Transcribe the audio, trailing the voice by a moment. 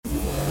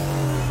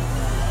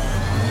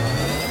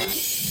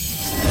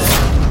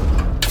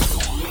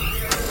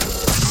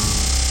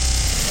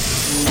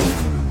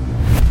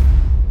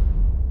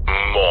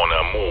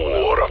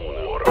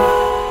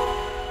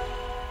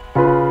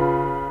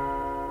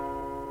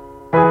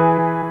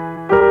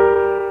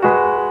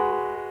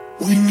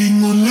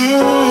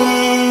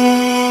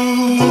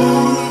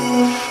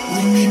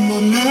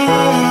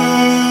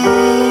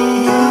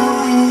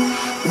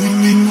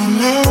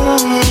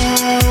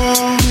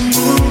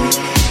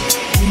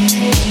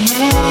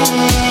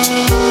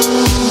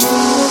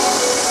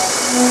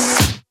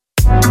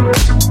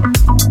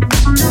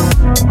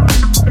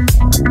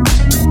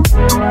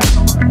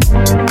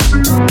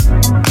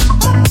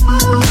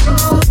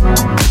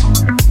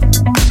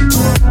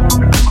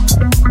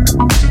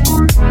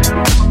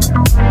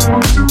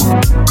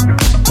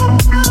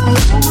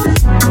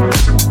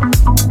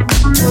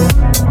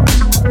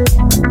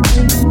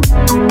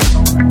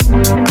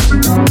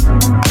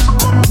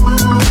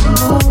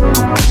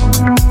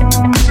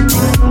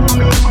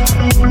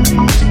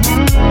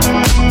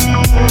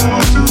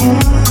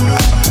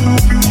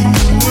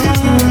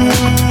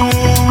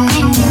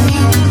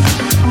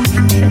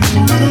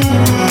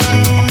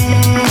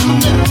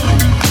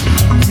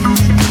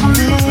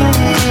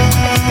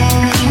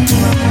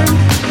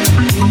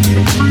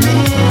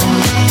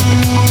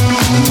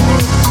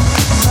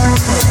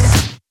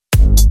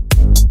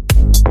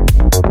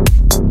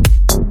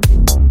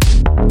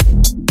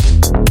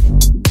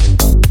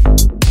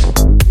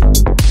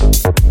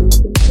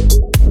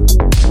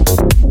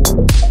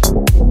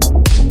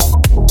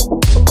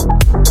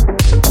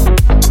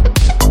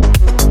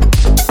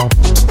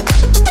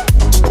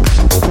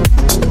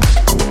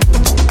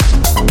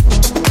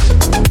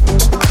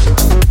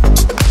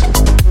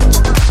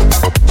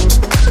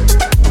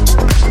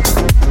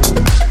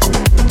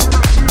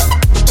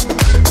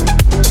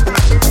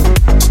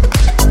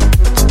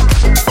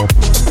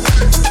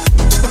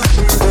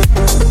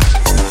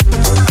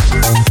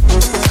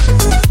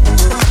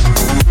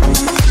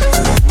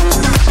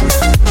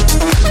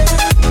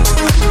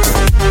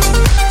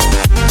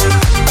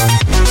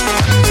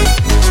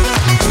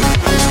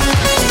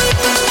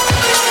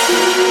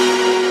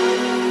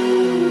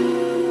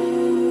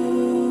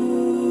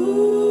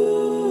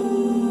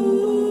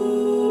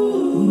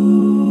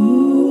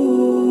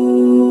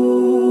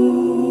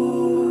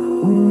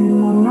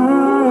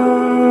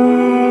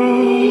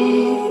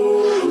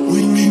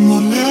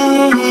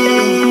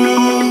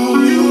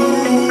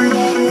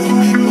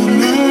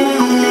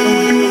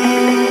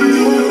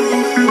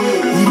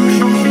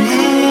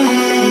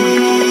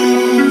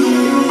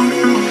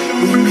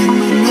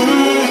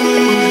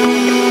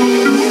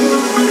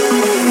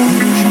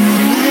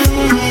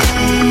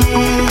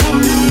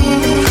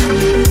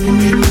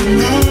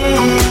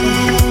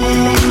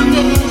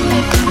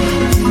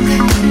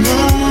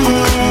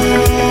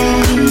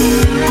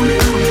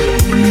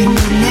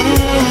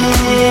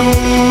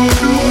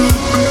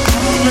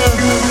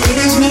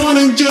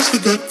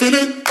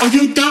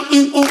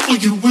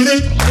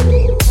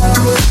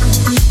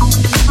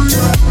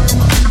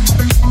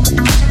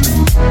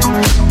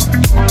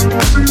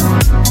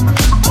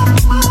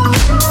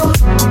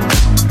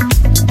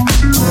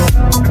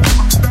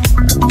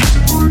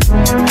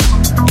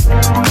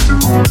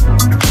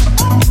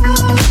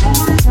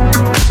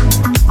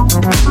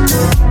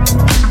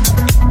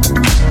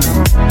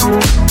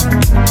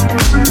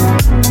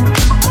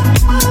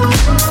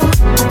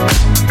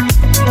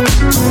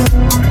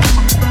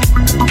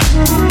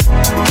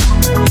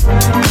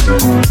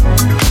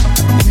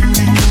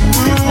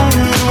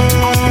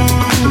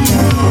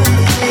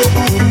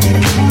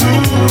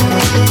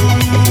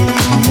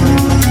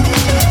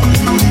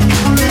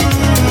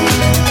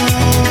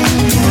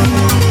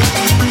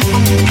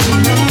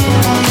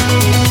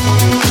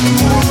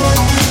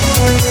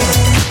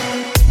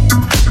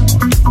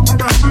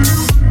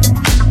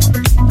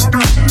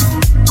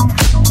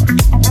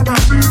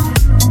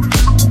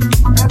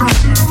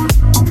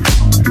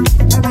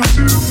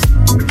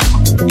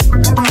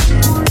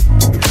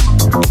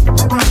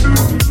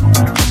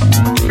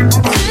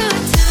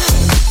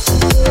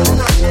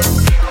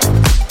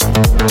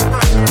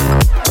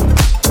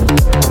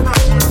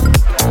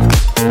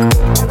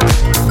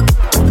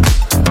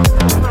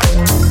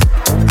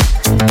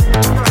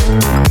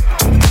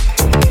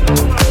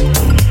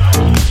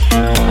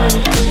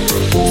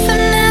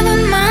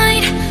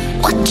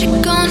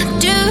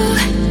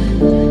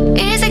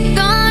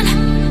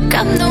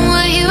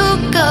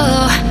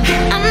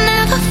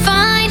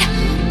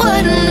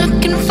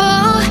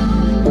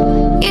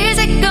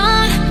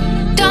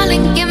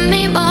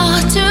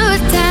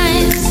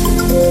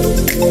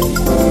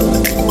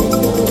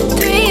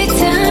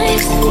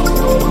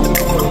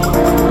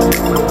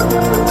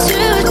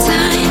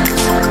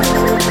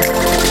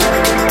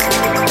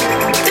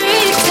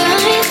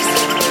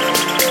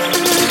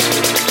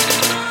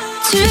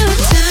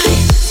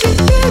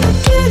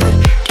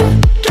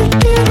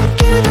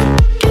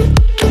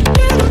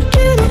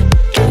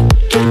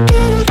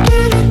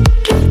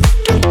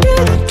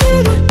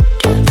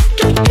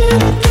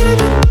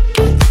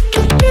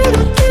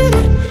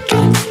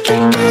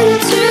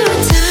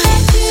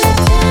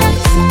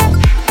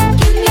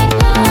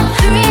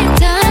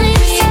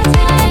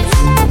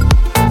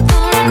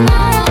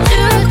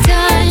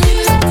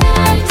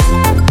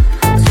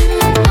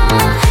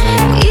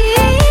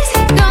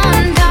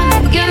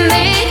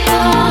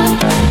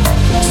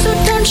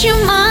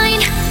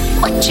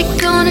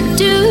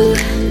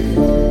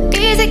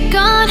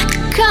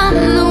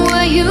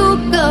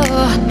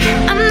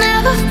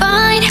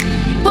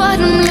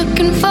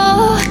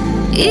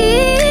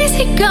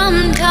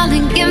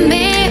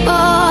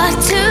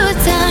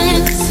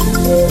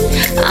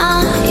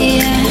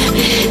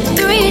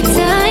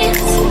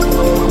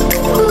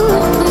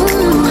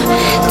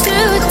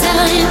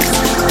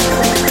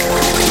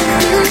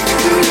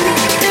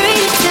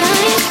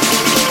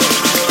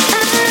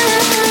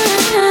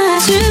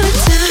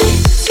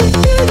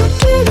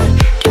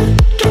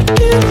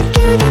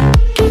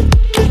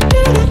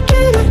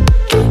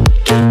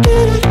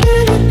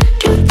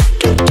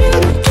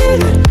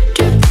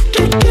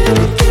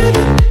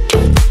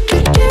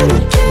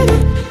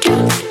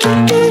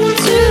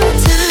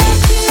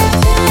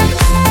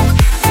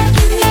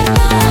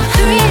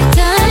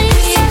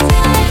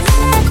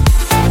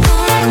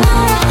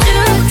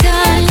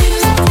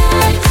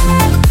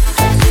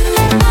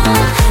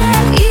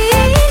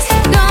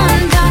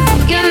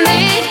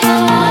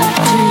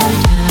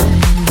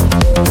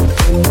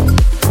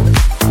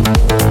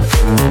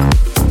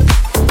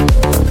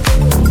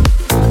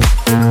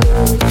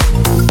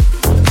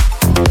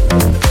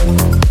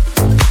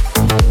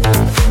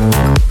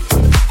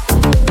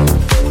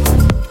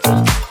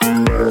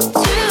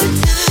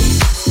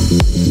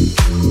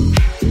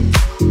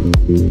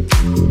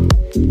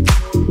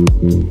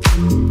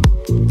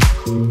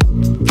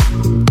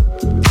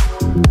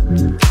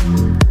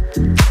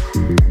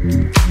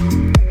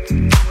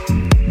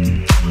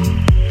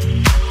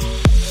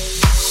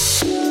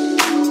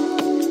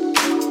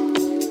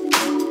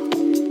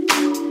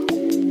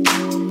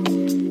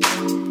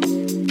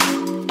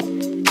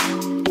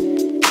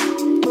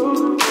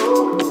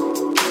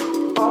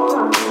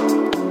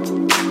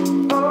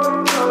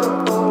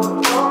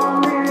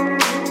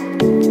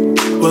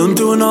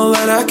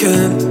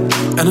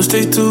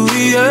Stay to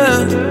the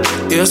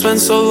end. Yeah, I spent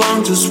so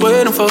long just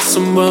waiting for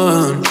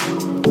someone.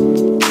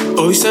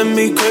 Oh, you send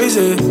me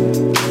crazy,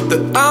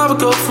 that I would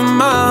go for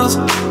miles.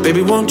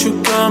 Baby, won't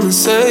you come and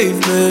save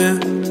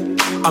me?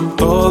 I'm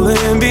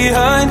falling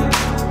behind,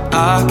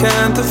 I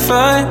can't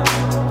define.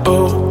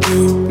 Oh,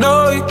 you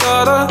know you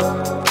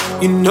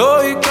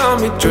got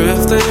me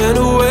drifting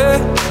away.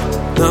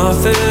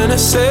 Nothing to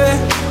say.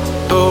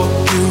 Oh,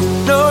 you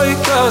know you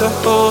got a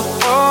hold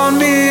on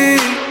me.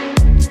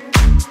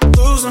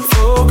 Losing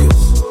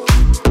focus,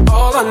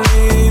 all I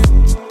need.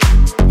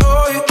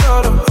 Oh, you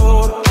got a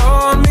hold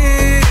on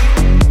me.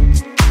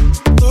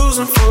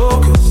 Losing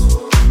focus,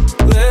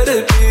 let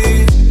it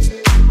be.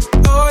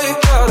 Oh, you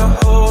got a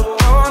hold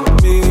on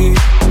me.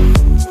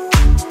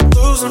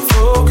 Losing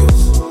focus,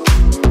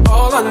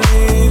 all I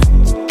need.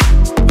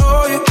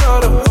 Oh, you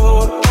got a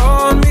hold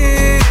on me.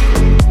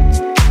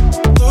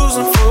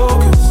 Losing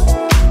focus,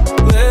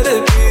 let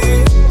it be.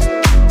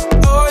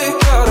 Oh, you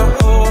got a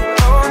hold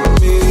on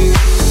me.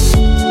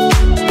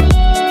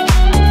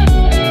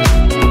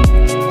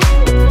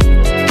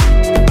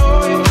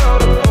 Oh, you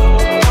got a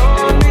hold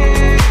on me.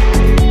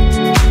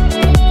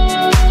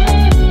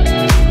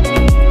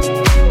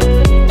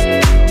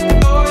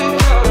 Oh, you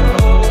got a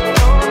hold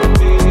on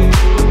me.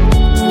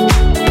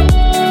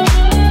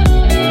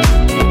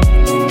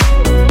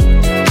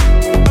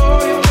 Oh,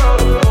 you got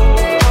a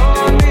hold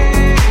on me.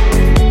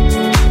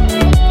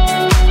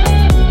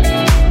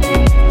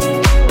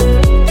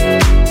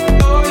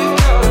 Oh, you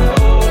got a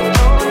hold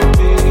on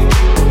me.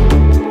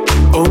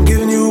 Oh, I'm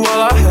giving you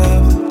all I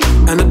have,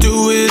 and I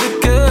do it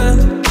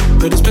again.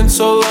 But it's been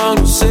so long,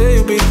 you say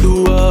you'll be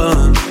the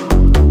one.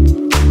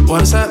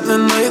 What is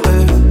happening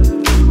lately?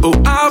 Oh,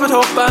 I would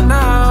hope by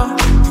now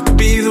you could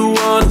be the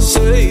one to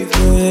save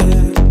me.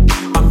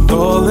 I'm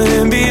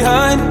falling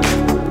behind,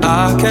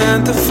 I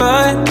can't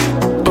define.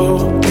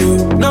 Oh, you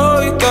know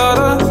you got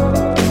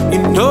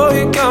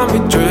me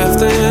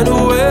drifting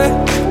away.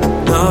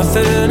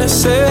 Nothing to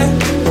say.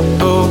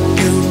 Oh,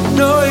 you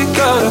know you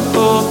got a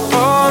hold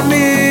on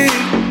me.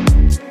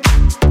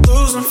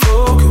 Losing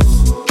focus,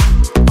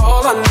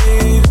 all I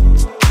need.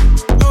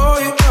 Oh,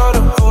 you got a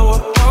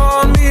hold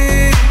on me.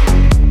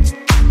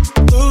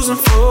 Losing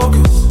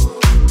focus,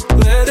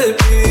 let it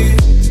be.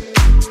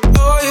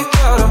 Oh, you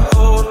got a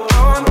hold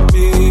on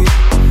me.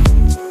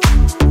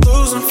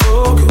 Losing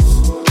focus,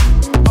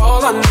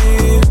 all I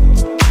need.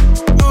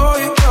 Oh,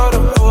 you got a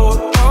hold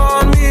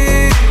on me.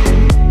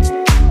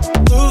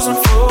 Losing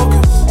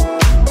focus,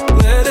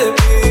 let it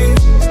be.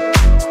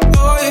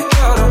 Oh, you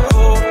got a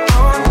hold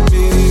on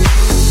me.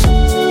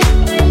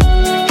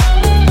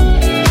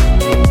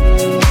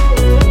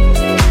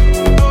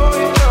 Oh,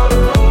 you got a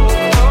hold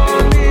on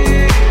me.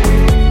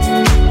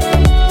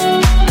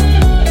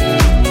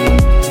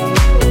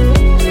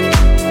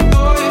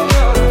 Oh, you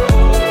got a hold on me.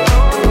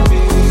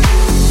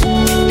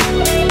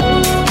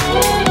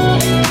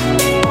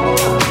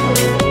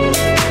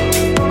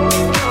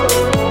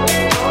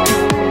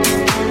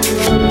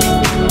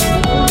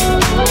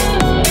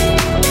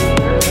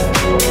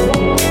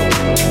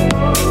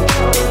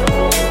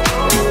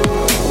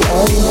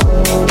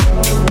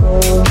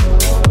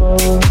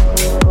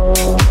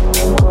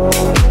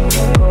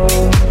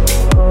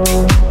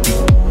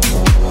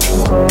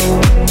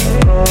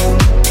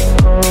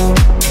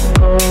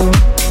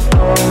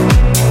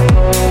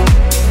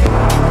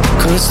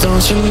 Cause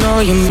don't you know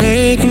you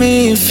make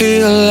me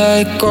feel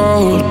like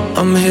gold.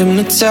 I'm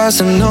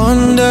hypnotized and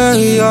under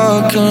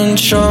your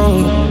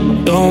control.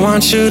 Don't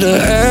want you to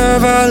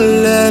ever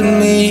let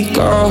me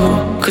go.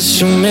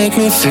 Cause you make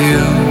me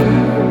feel.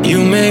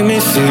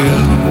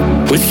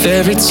 With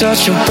every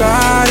touch your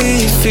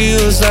body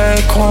feels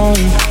like home.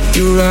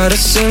 You write a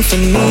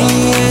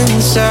symphony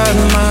inside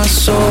my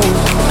soul.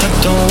 I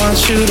don't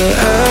want you to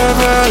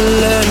ever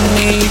let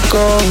me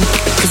go.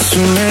 Cause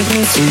you make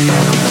me feel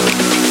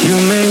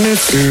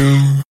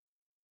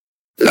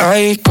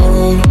like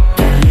gold.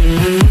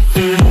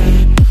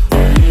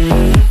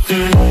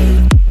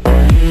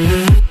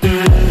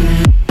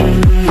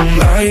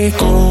 Like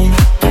gold.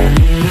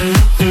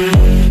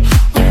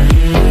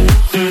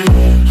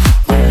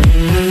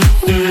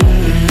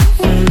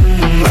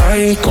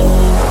 Like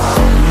gold.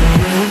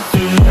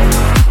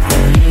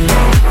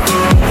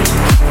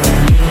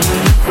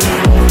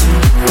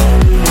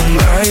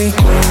 Like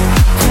gold.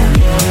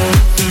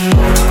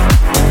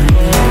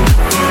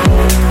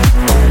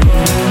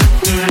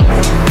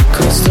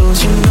 Cause don't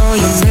you know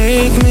you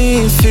make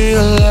me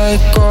feel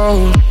like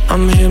gold.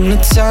 I'm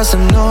hypnotized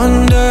and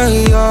under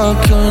your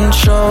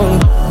control.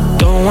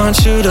 Don't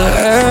want you to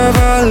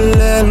ever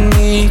let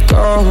me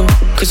go.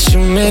 Cause you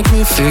make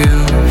me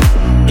feel.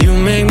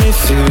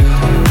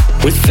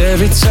 With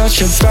every touch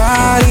your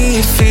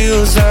body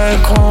feels like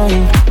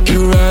home.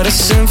 You write a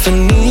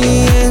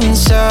symphony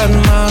inside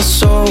my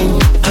soul.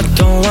 I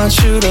don't want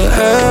you to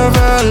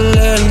ever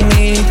let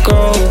me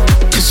go.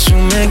 Cause you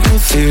make me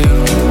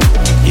feel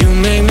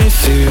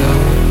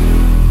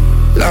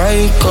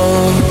like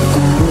gold.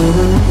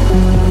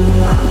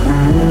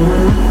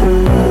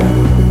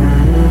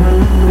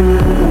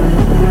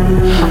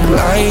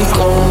 Like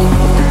gold.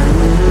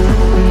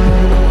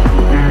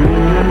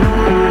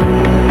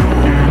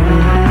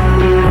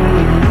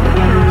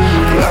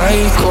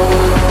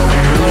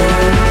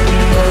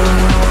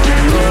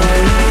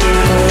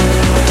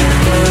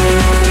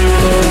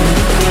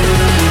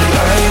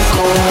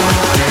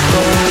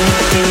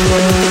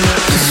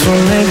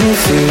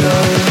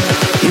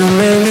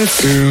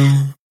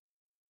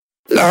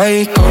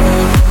 like gold.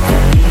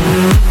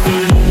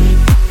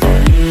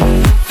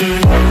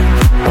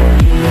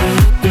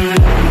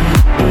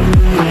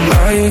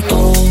 Like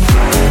gold.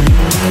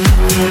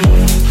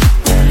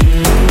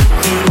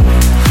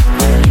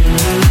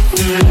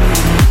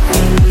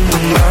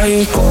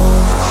 Like gold.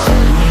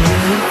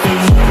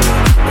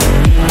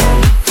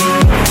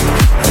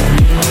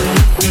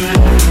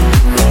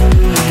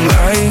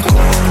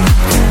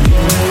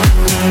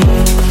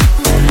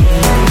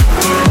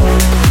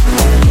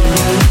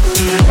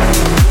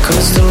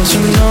 Don't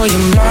you know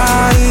your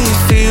body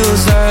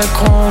feels like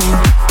home?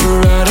 You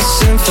write a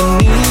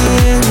symphony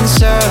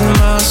inside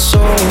my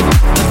soul.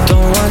 I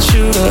don't want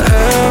you to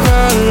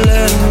ever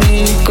let me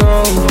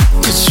go,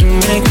 'cause you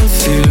make me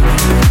feel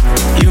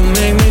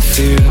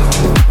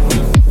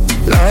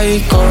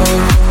like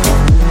gold.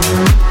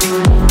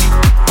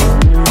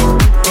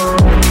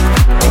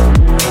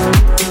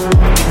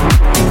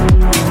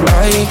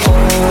 Like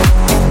gold.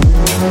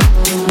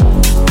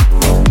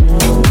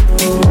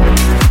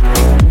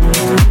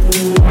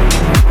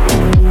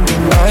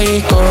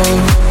 Like gold. Like gold.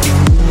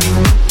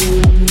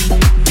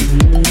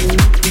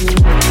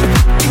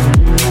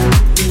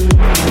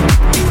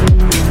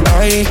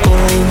 Like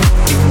gold.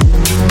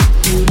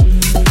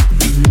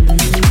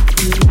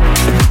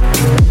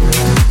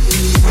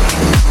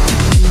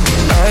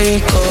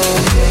 Like gold.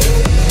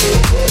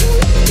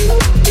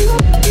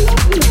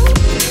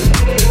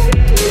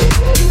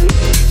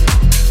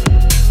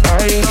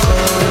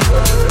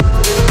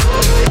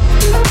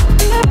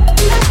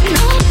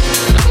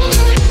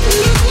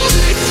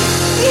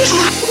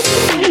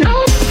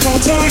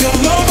 Don't tell your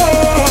lover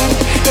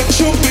that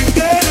you'll be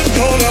getting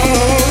your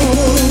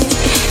love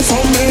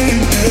from me.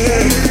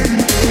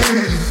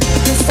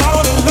 You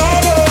found a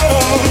lover,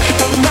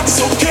 and that's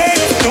okay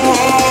if not.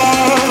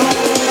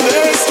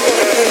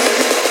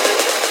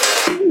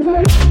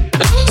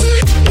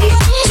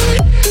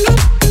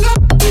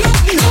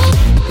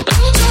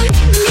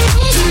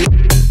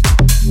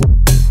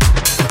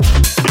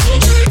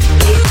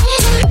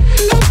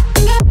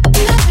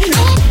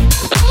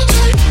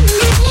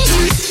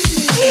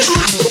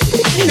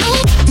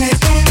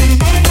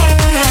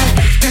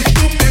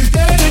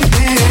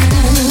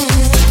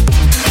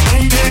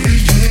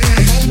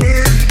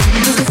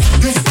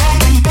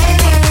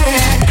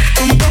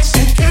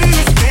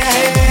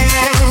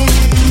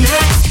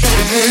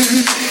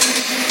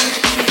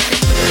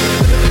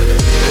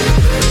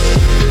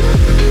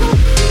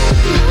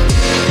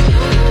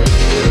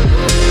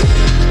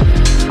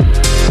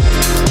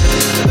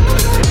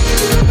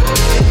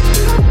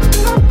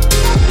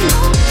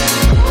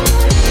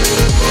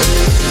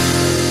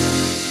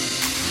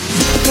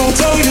 Don't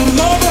tell your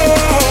lover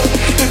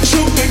that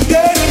you've been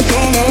getting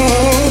your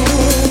love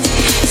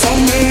from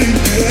me.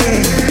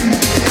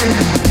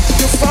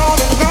 You found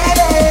a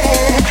lover,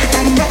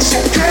 and that's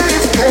okay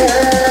if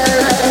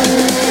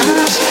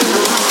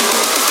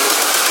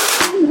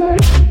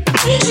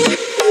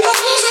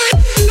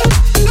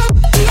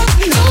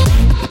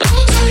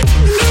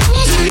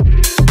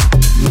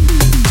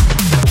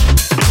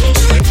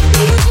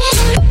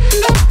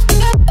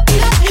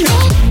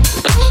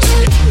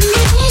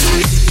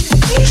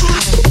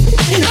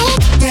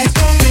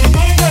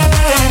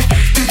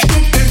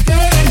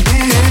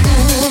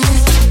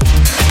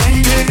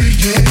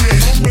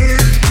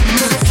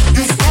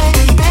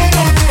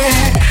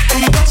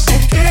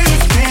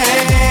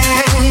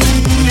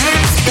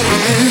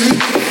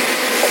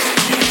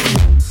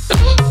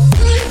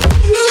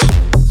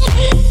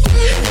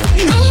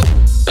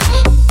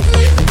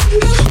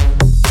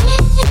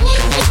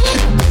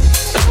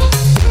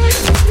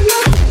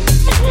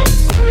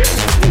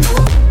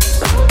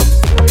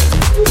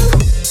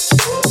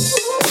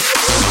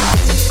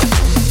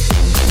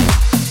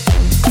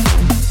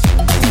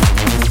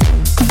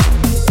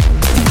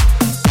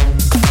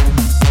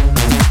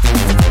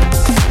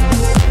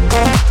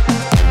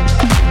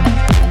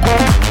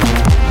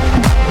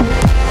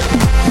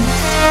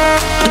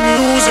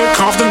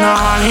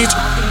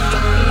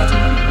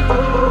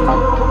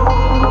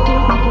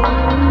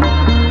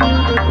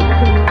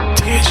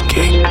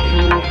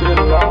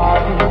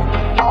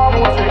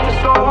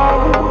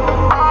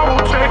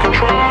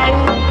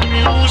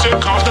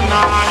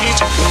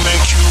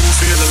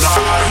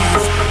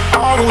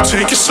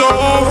take your soul,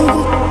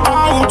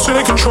 I will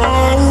take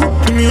control.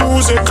 The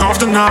music of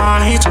the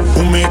night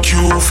will make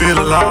you feel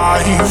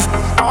alive.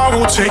 I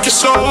will take your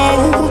soul,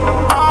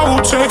 I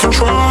will take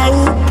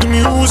control. The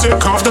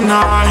music of the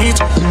night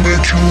will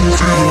make you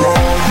feel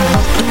alive.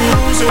 The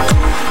music,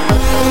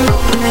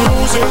 the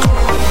music,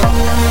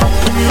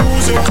 the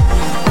music,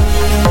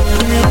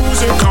 the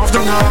music of the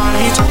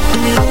night. The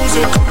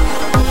music,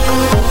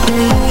 the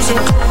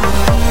music,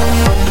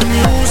 the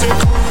music,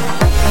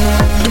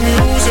 the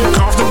music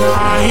of the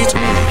night.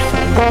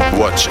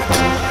 Watch it.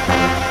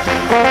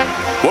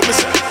 What was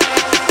that?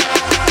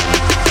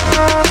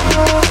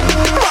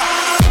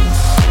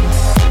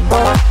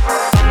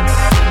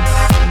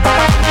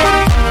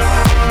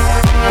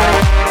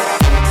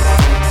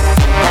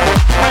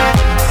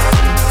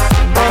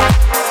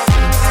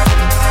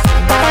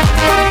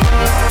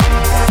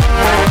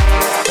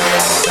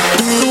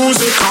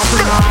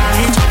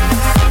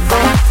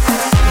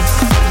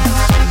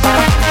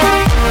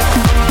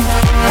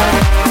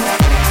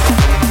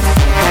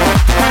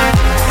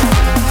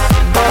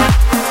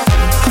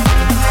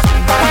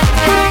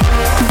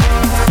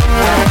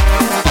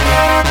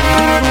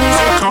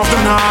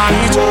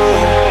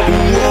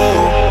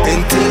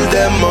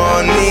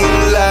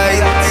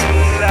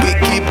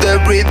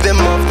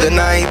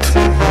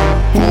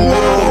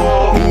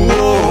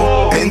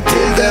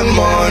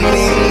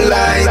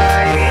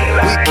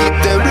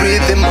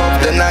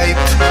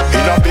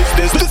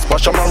 business. This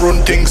Bashaman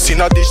run things in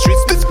the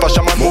streets. This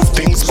Bashaman move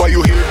things. Why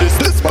you hear this?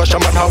 This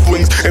Bashaman have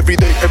wings. Every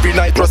day, every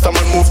night,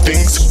 Rastaman move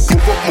things.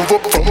 Move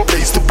up from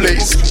place to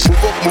place.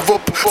 Move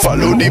up,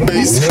 follow the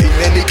bass. In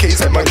any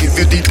case, I'ma give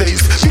you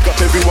details. Pick up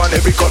everyone,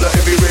 every color,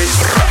 every race.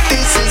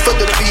 This is for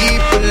the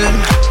people.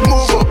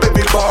 Move up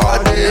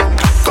everybody.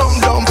 Come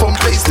down from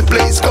place to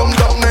place. Come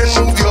down and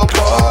move your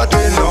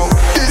body now.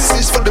 This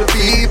is for the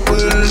people.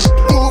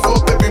 Move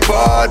up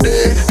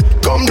everybody.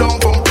 Come down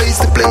from place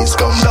to place.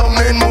 Come down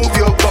and move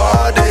your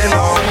body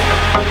now.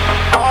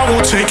 I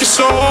will take your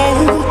soul,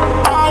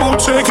 I will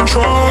take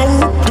control.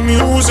 The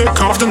music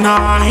of the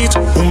night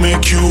will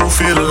make you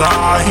feel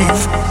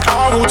alive.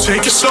 I will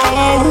take your soul,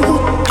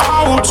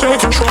 I will take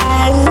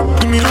control.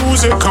 The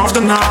music of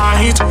the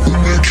night will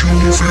make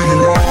you feel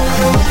alive.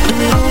 The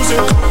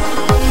music,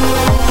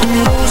 the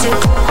music,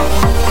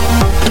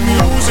 the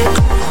music,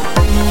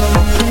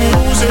 the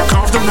music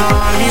of the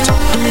night.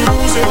 The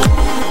music,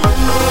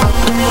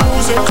 the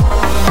music,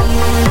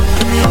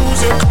 the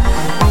music,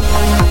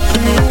 the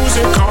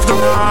music of the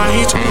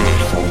night.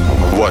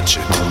 Watch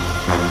it.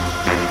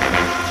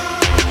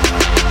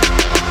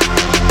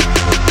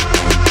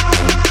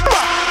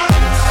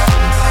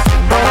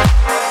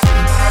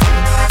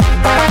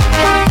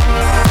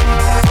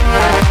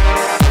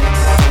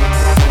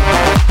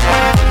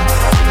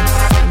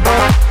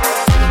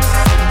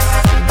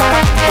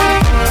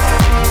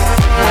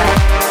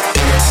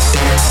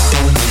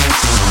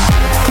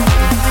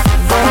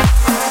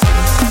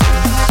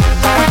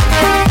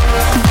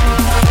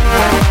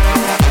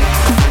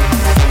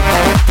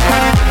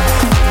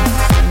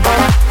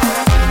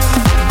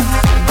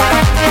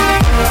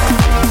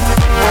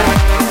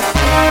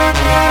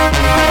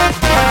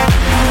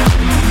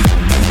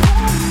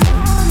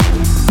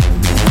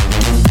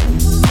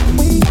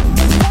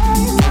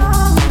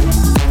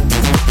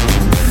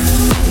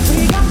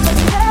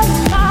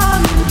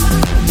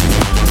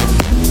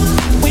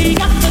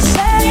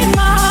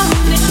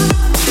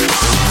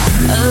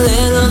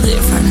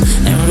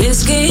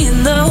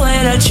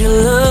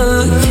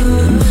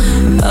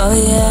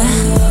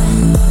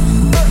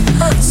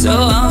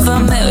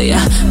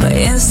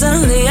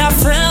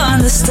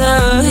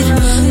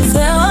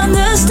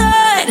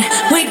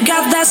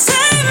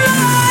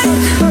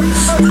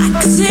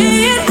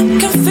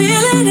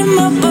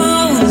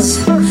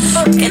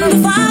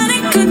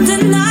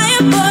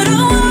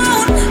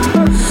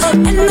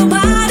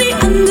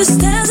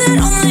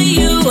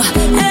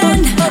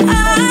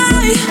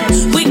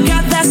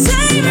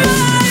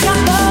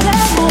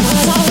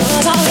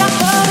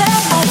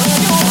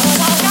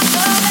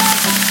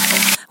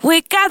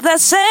 The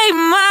same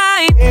mind.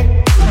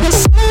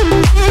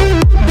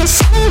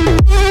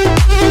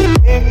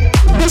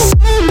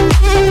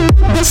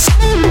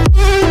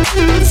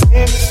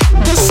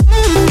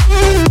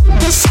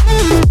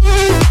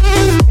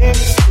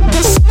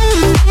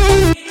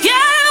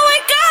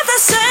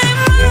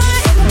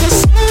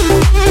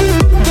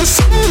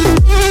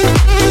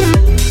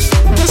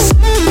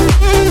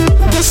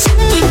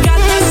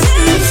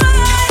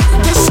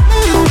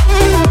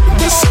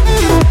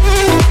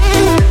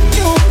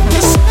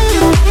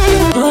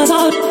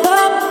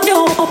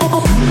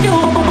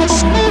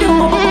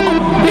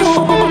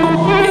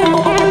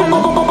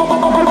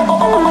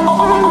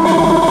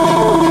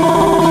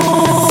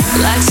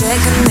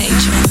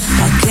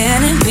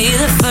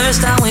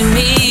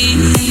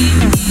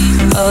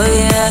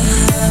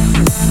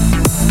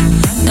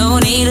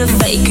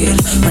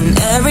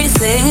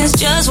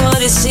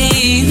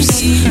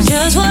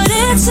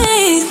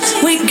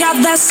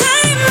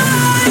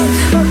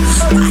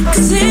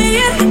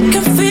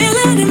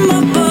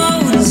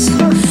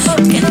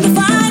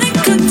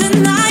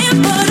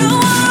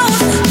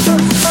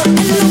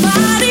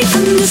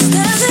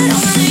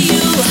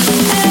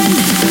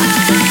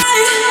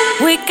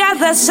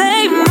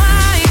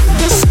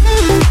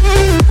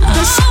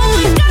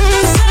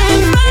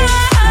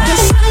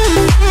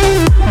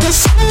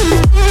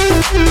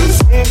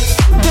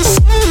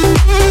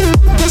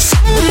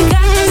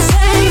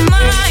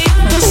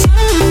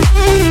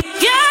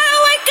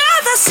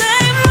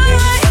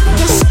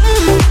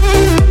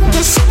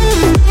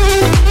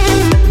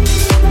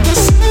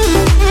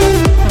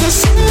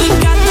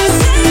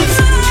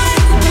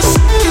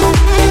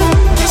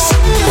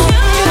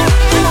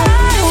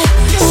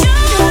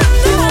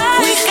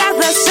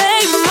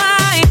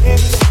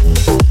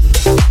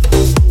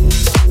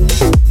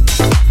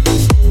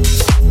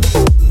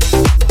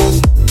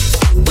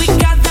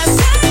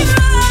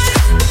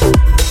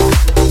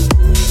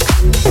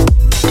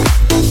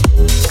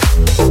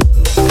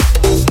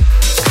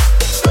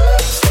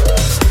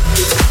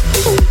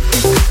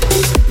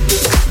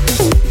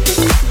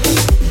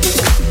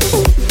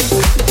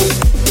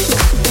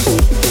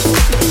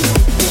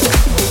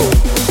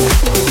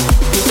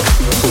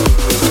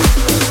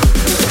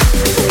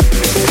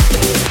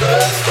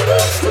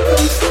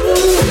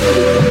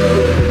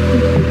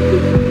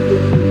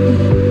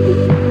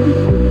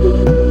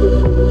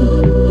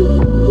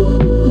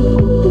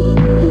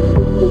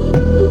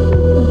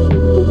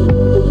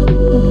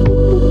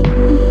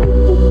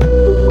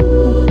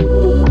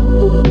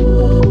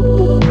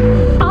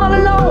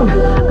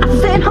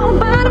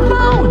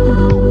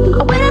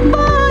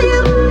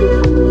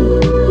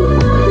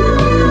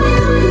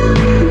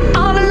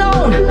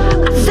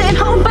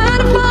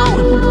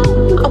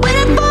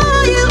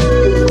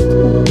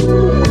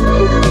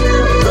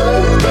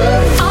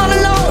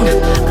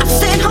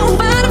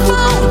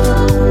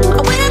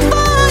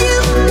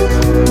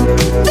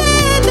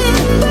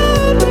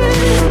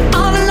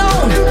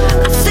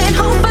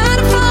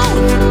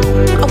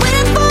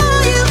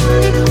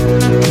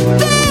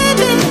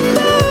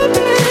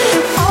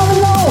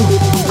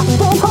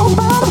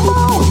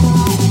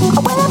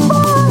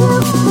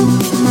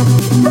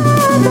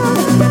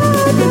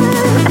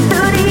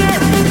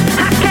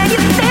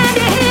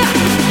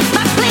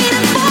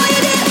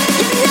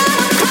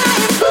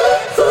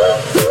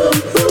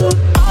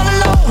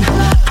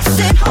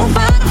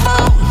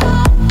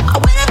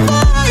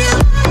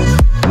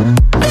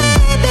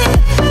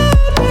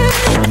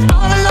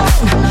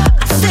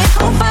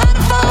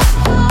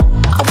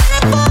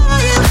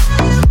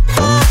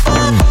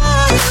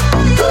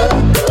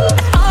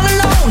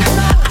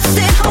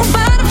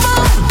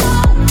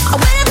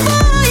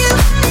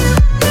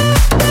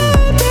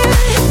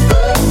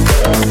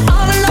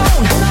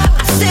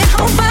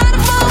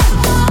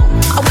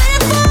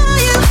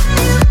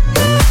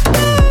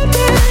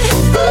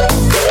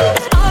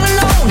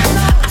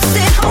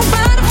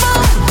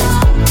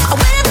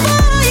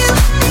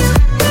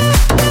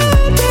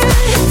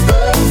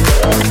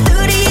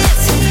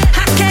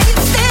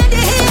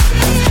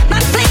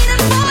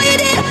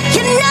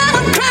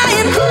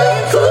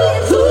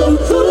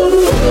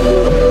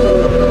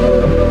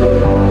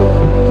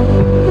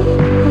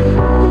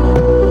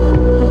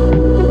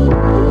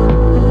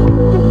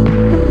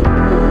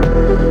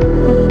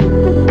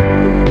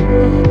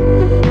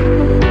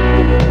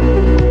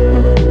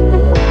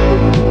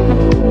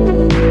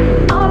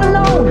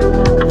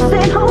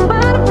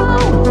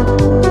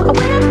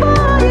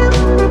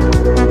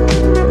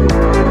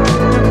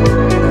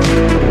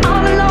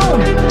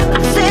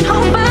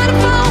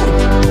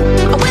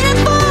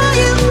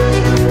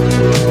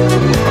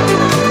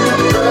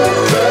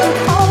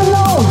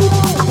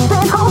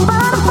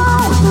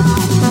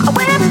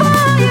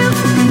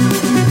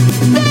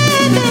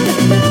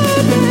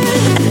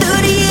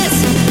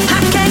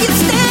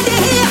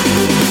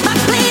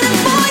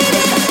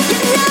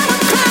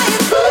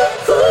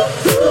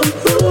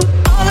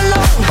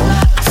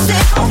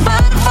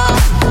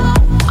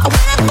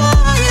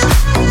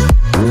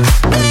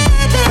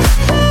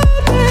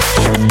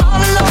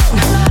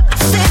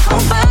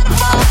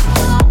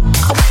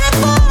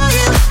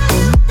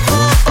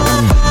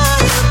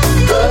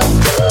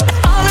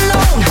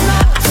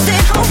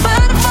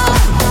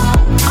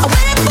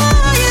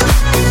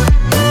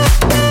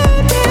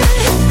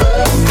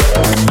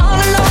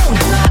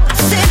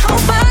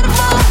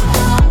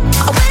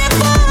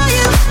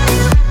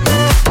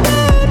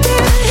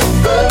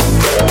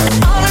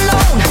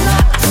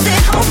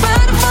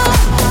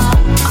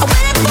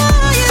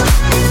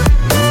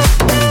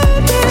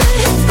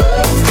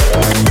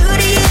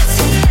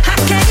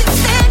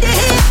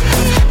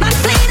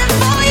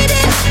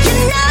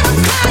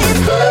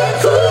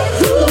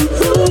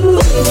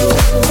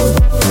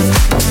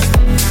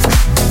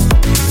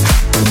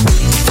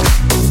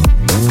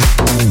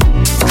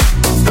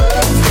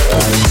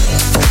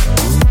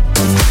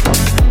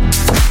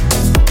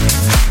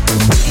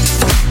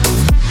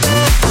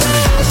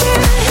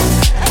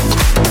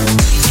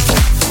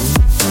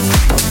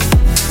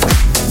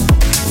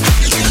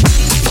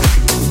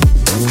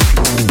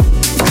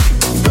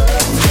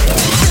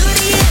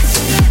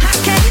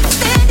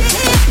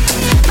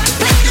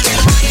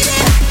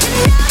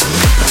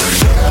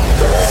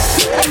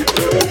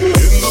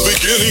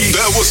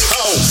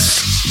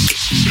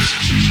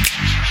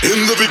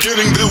 In the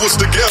beginning there was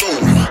the ghetto,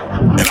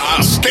 and I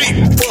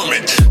escaped from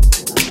it.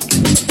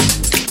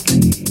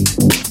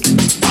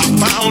 I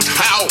found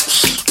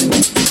house.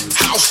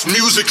 House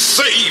music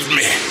saved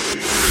me.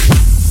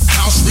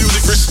 House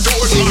music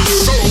restored my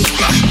soul.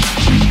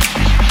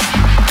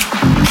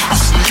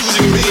 House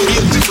music made me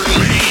a different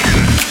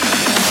man.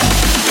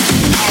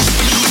 House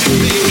music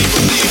made me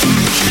believe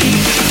I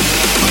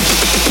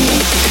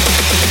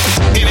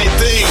can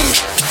anything.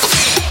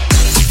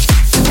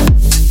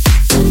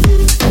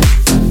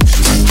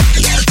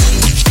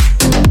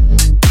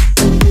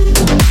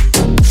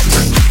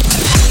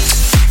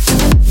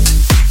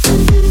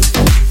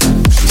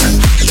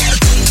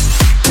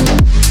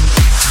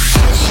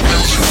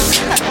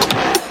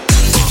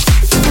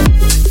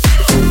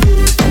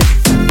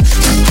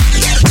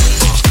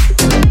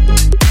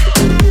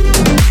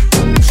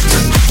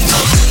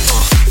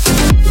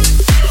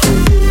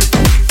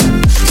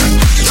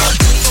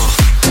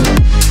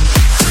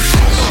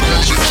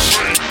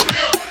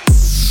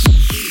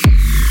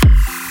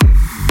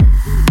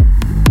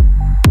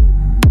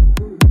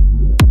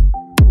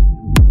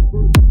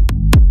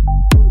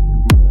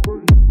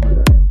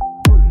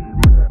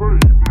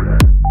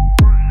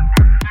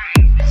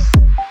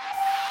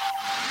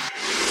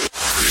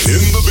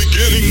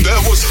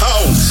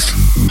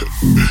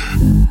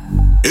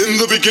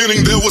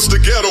 Beginning there was the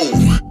ghetto,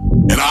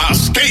 and I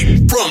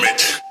escaped from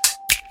it.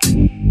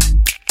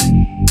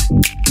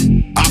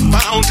 I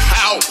found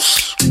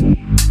house.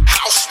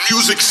 House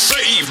music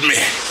saved me.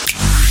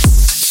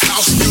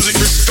 House music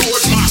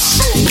restored my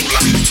soul.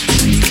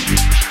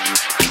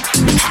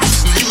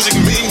 House music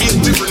made me a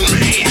different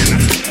man.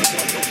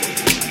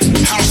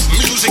 House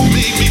music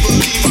made me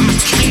believe I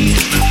can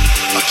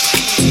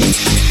achieve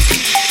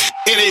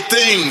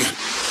anything.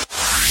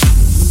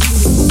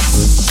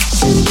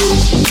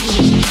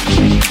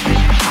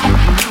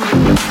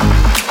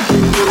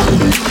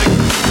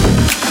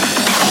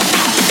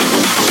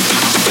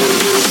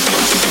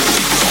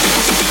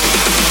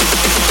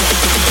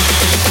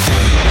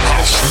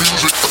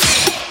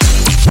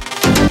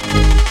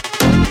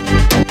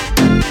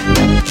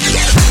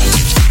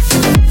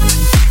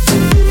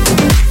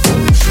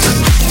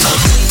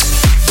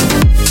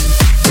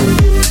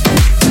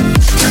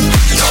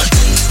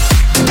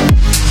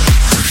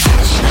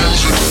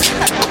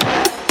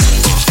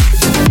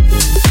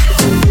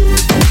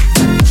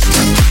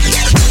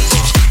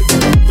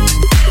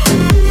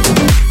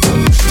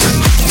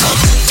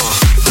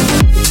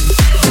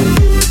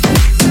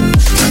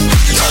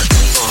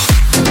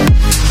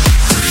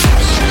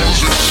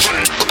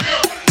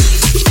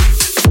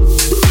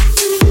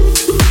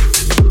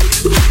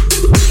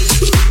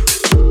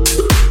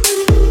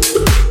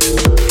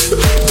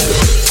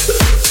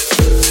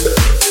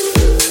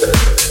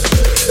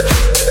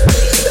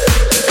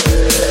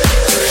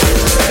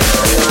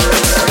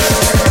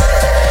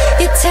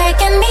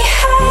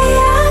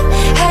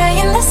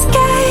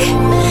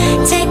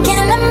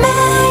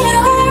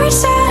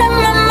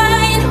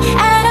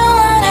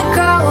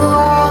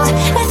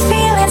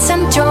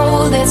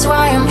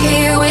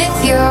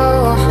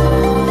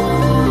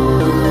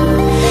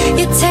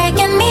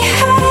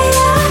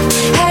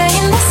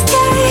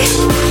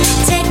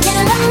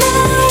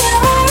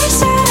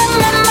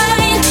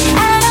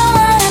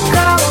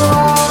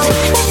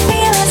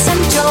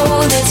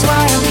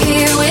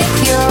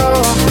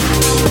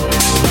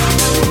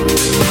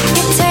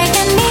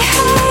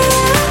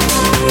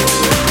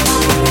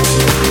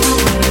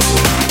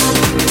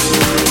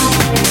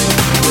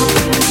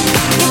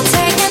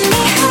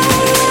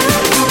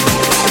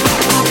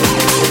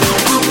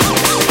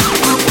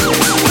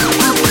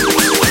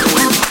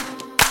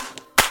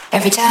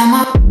 Every time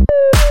I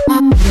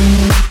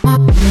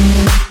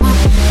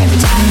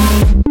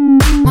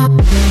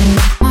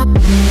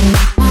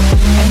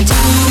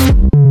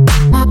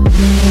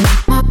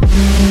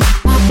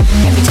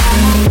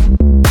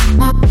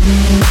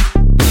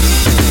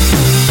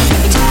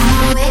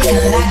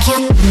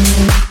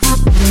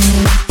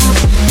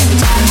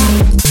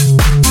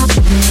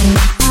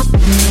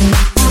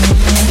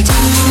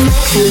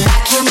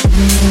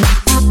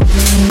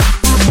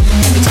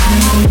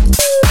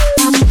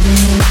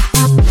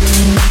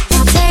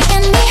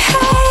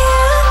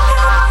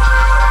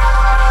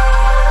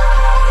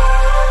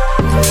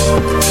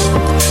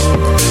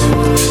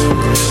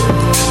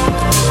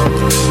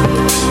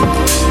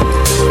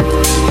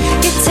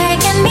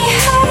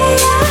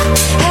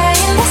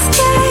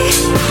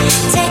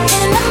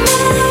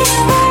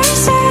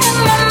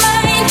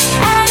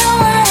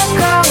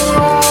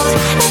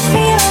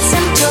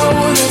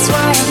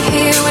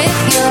with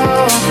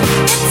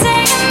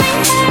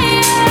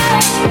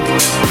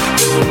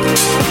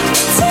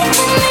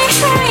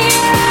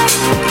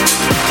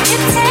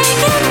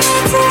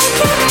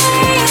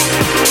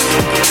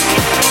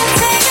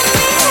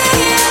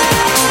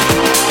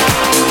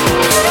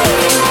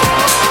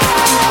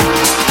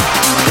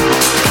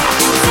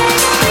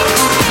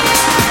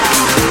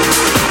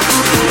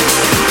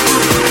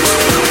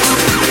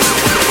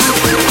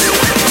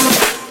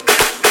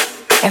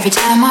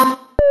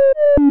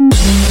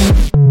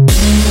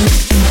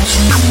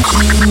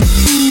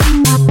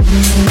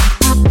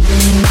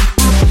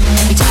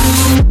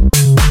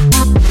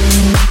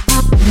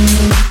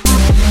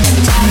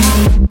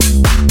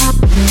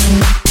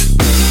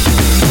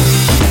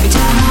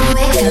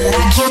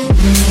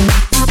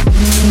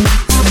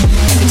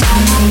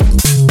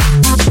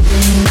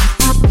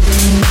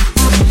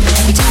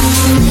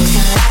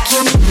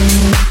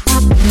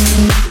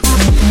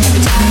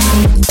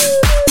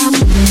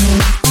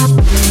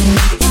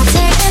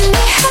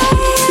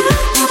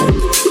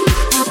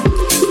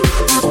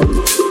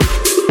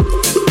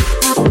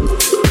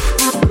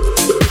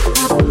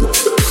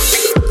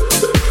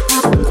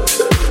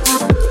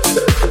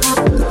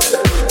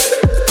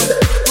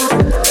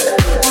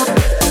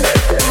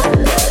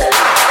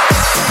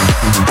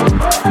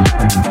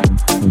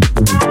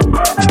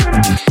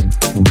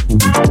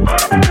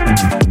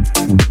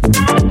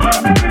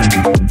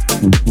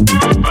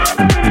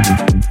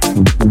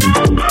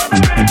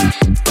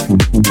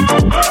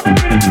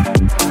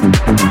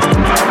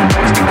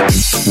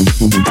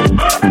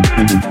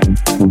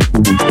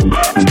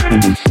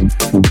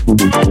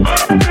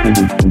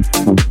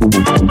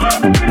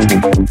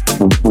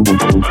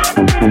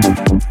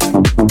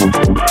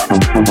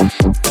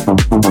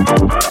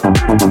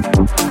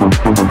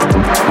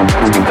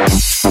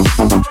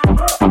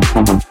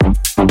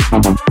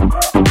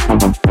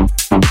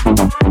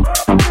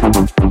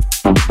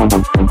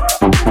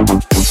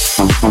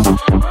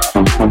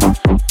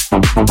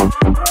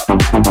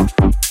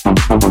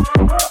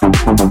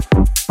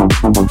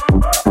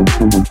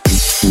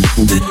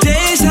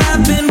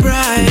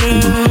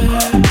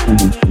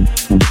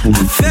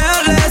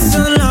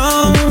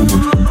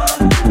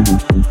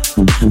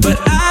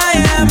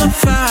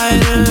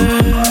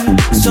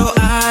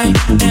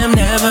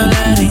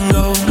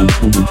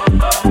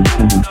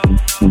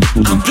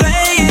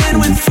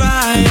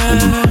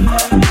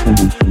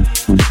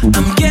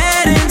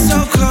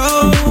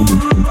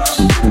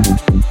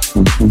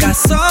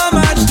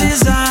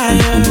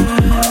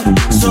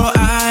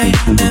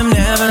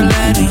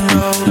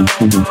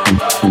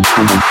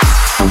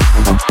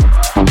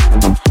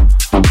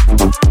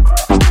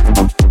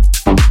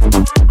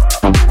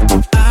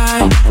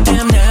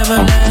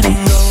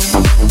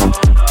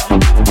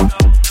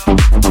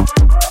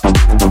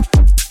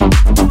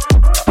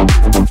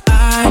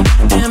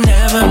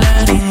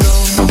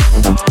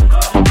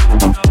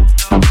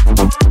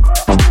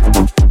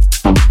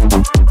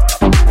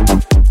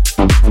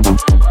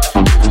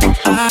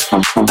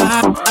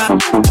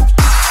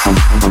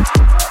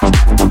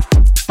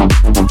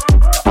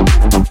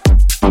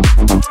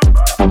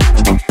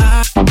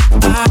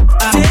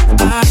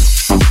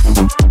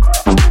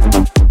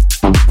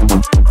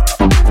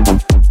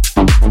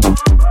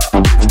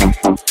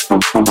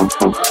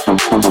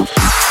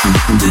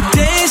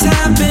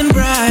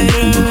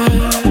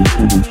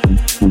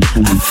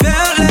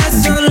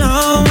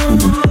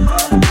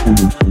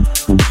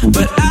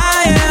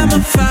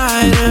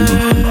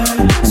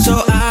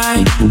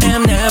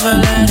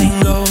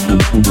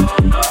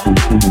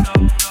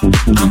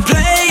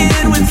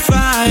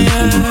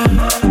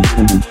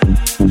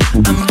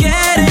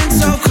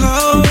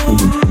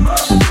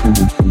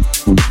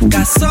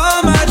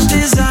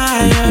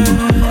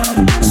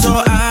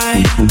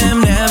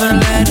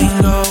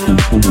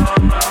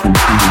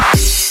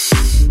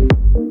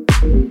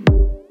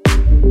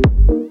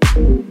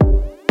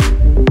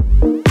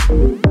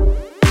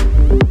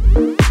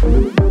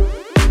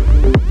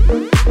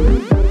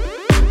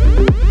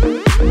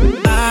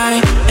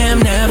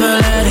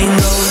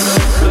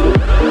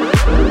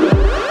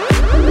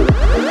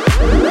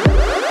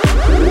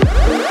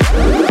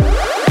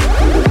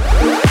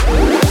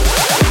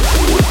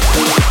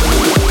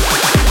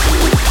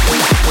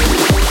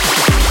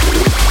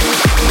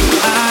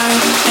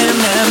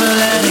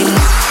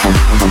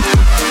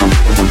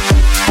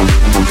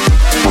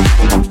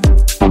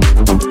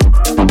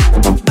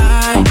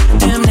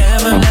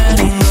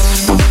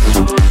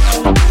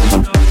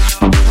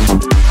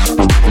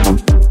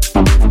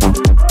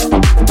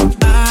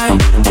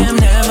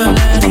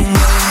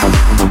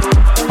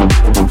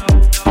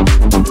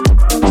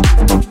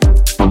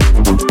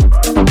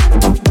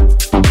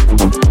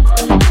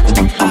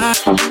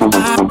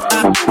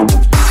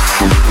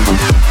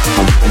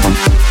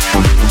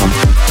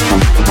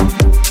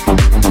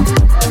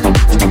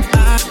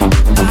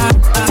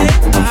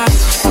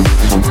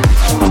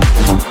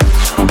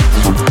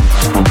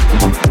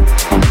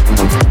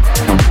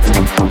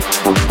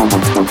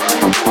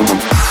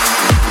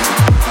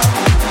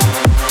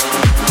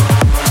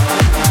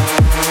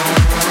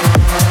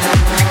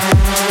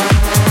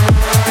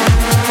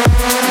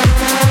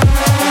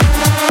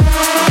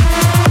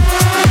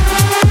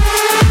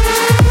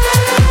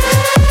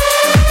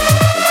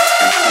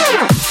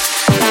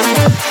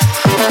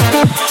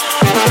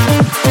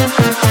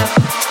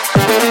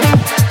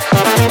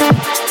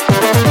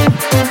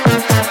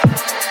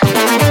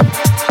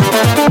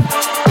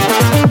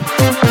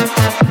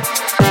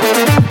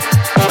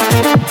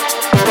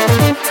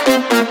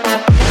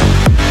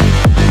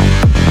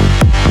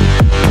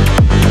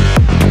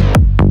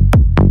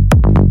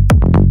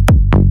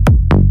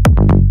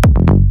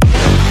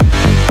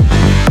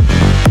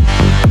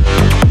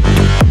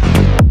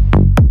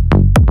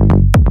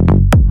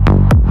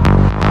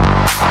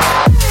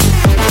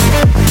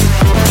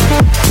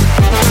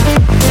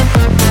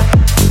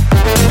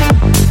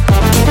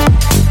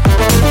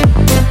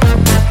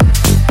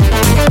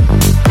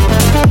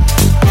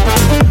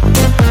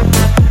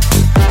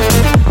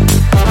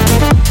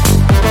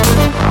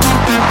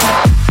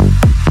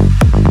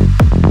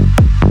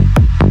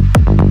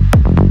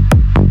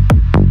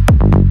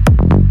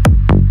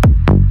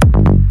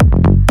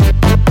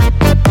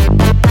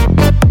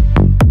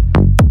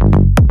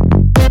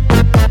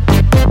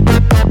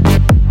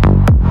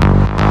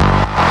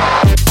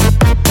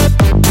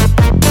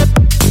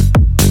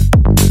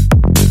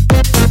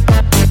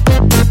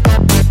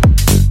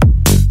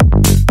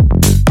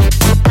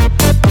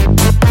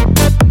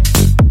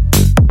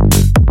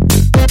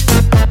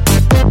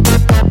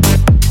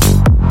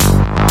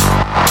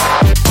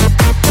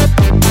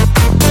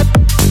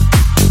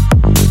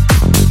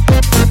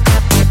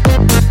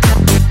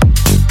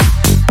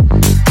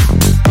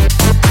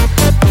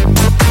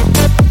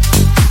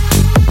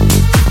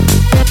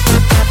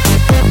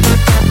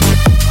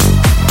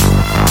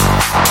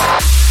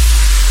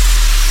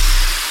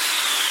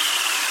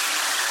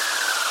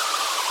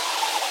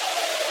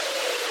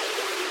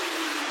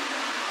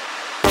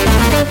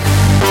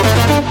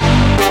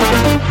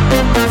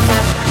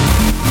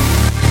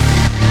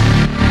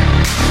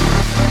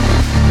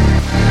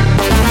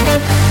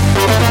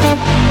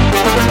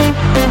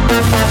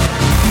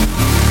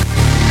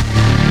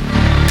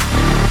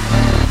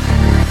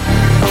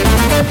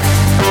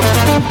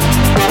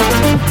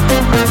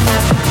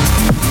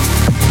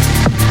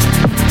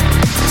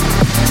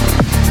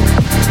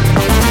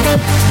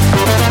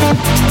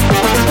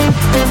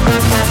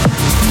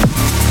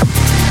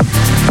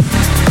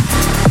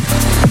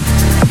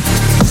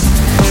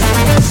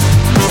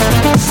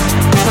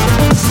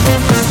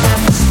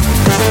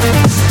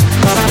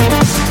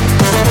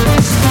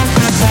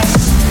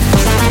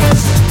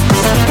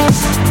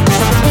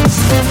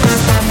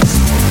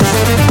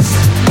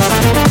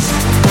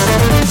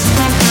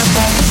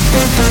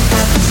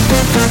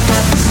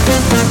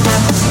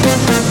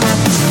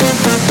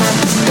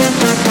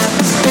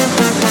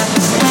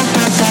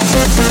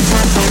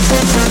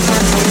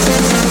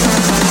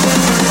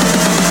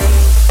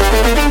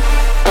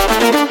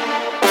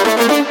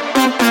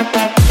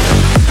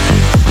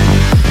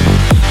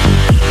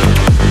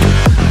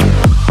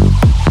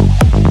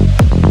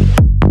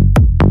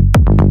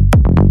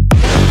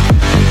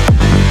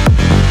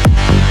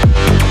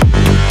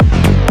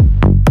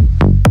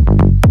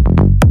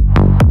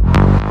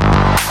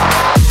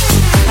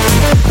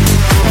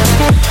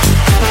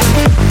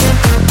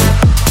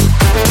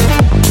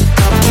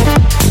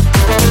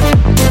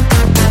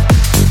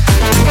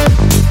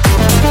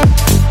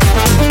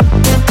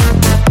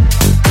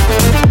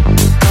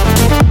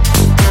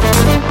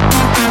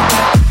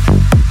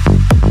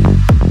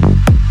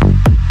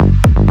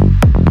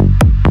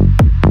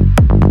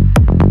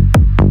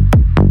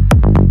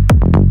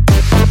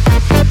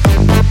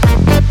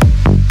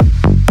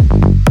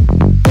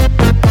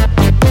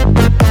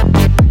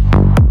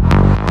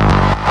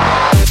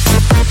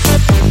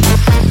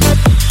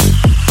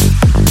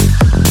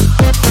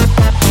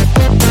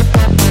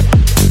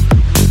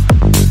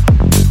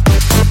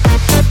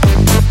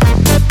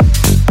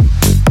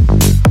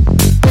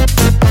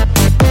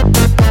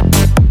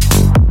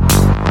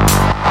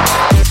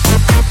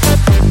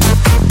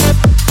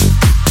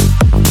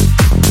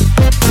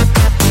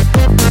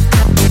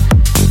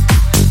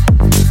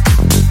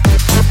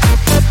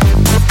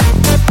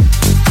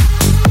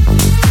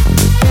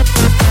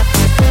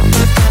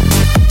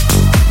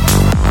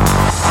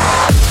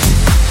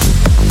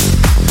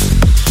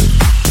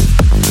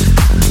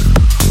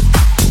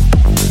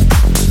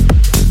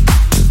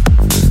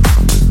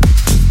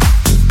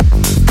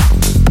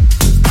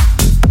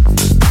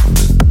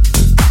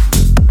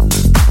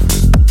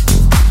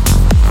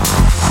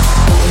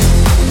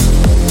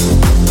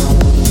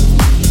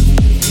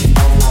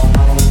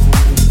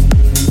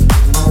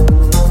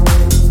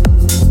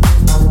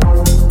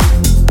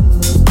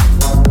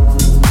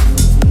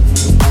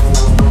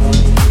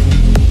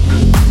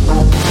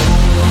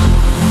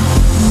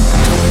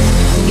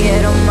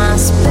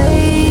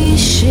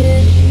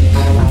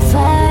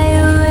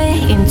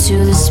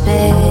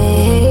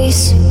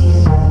space.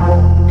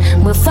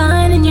 We'll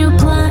find a new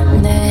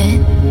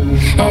planet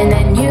and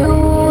a new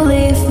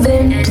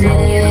living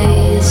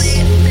place.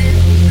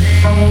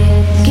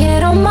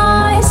 Get on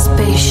my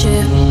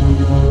spaceship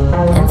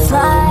and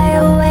fly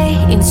away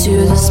into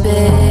the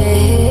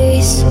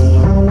space.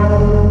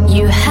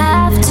 You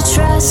have to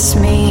trust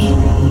me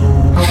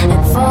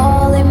and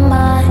fall in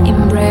my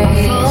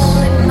embrace.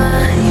 Fall in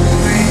my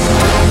embrace.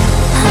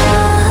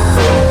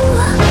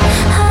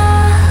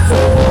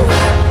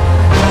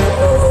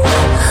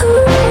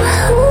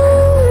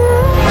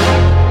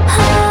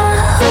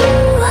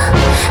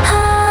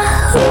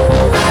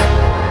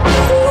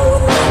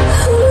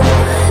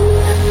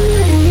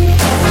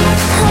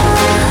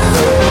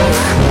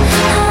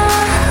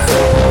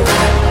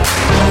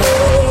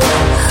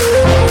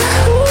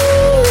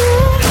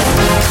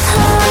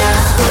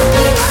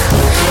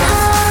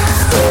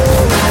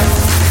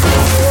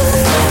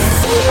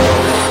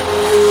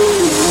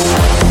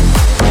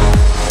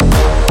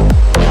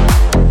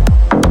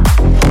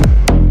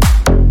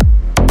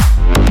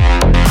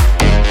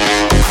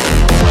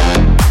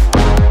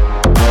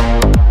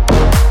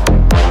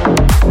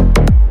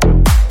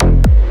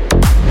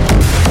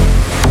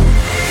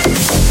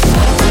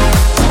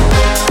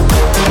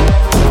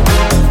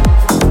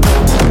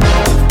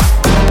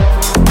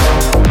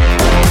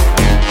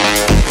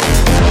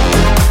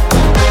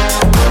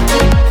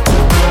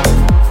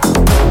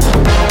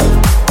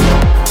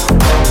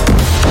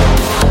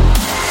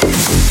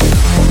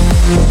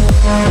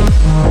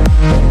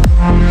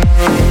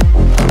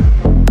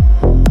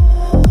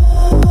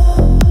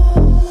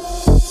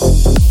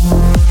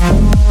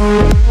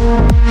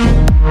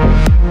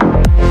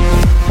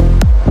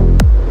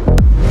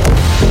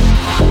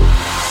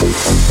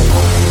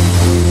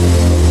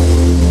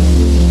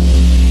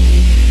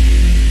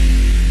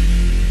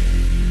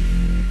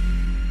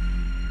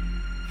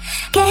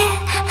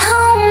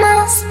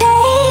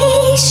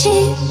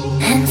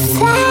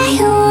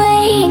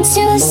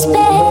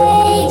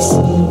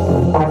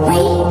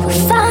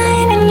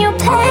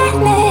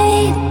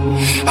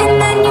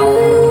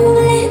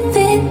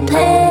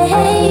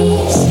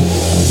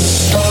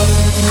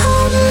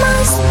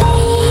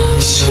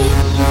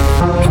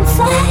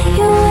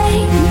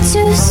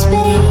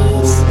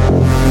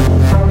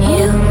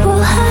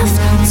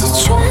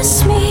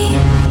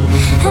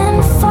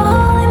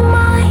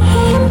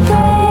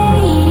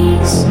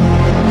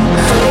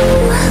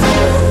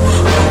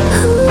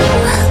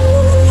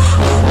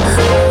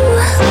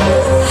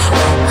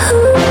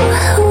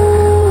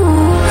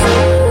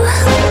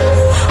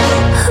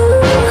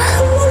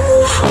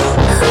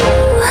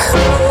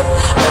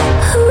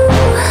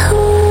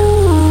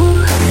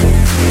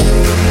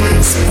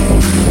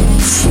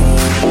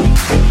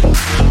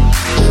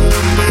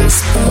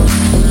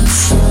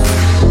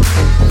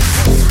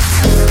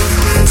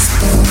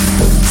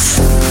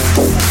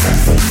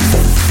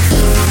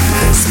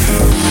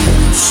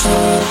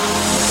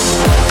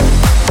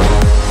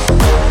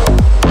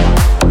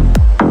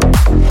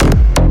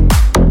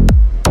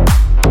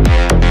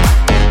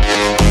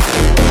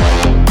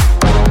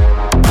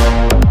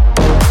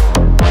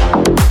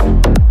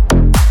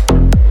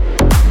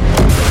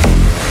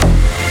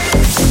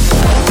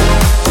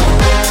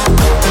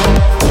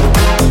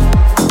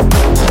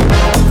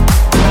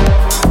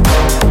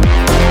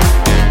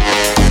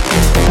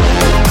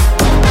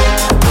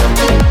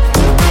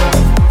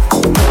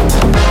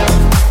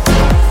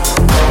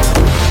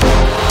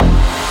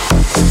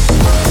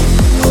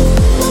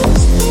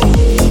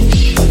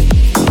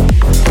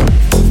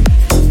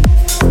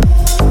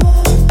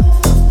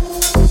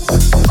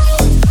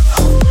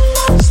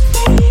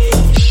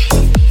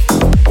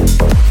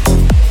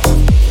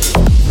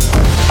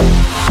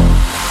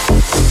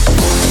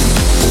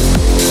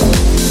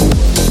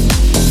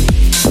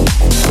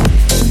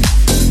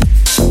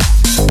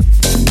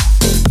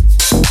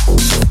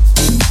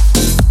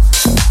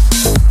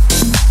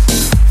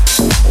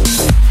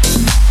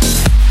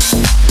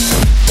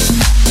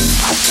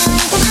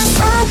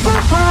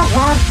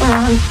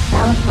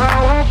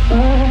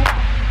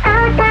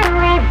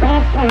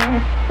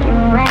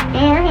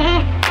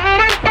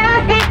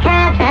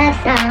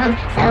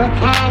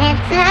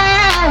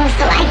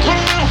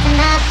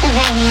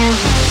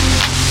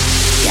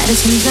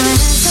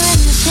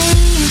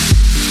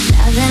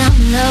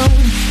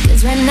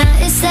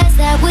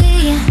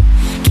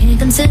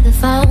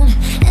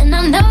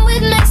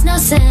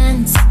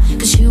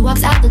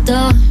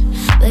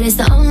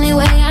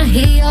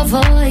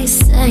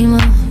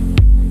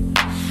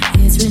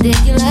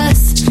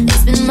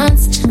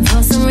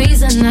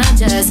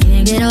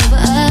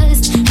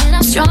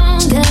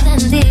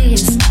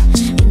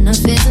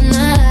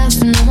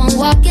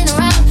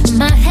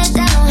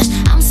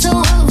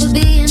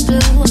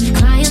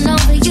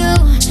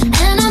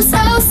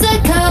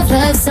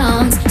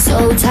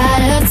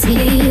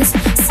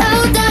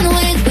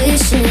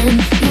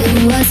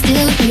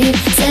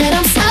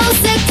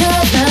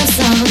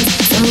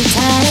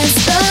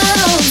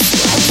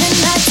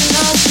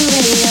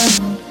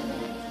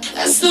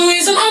 That's the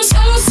reason I'm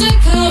so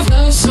sick of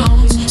love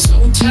songs, so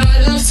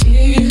tired of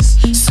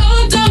tears.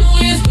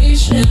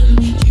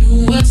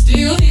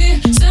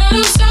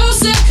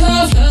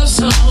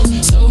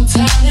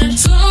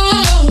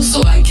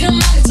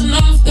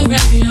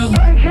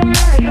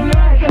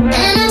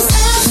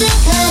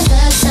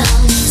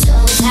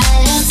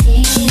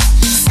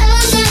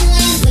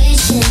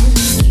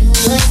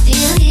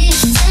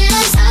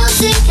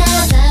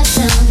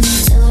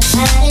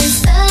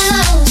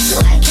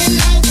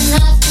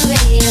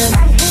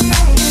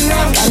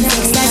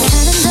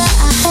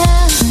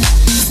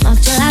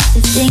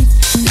 everything.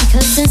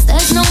 Because since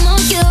there's no more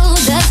you,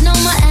 there's no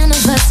more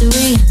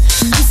anniversary.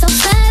 I'm so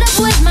fed up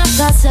with my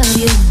thoughts of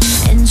you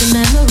and your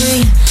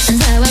memory,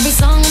 and how every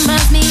song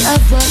reminds me of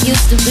what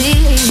used to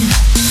be.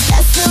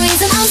 That's the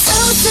reason I'm so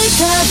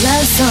sick of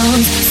love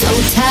songs, so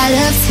tired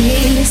of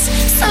tears,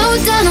 so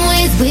done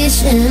with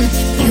wishing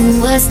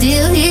you were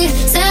still here.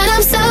 Said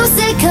I'm so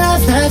sick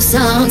of love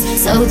songs,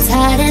 so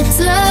tired and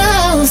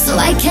slow, so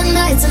I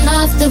cannot turn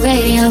off the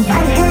radio.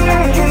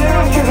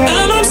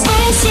 And I'm so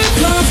sick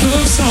of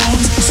love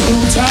songs, so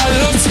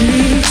tired of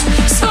tears,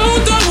 so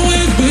done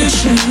with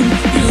wishing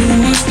you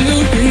were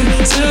still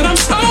here. Said I'm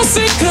so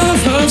sick of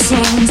love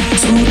songs,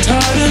 so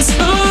tired and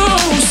slow,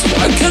 so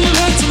I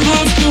cannot turn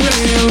off the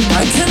radio.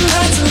 I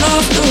cannot turn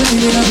off the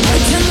radio. I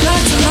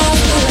cannot turn off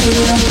the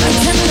radio. I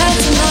cannot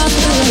turn off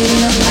the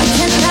radio. I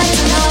cannot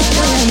turn off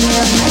the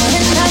radio. I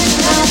cannot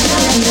turn off the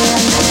radio.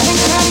 I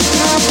cannot turn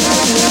off the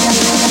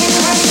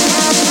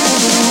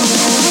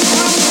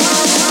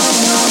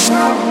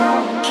radio.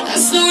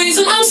 That's the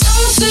reason I'm so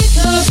sick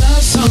of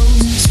love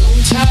songs, so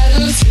tired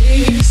of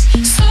tears,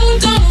 so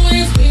done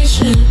with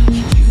wishing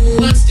you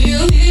were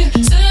still here.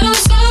 Said I'm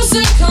so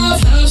sick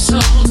of love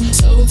songs,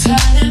 so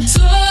tired and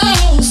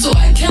slow, so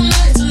I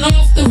cannot turn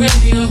off the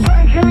radio.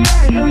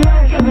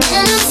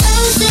 And I'm so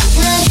sick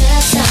of love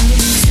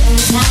songs, so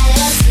tired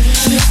of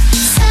tears,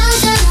 so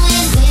done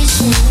with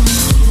wishing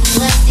you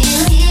were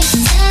still here.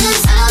 Said I'm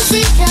so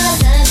sick of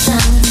love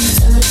songs,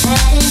 so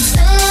tired and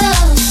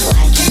slow, so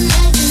I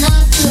cannot turn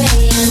off the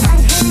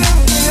radio.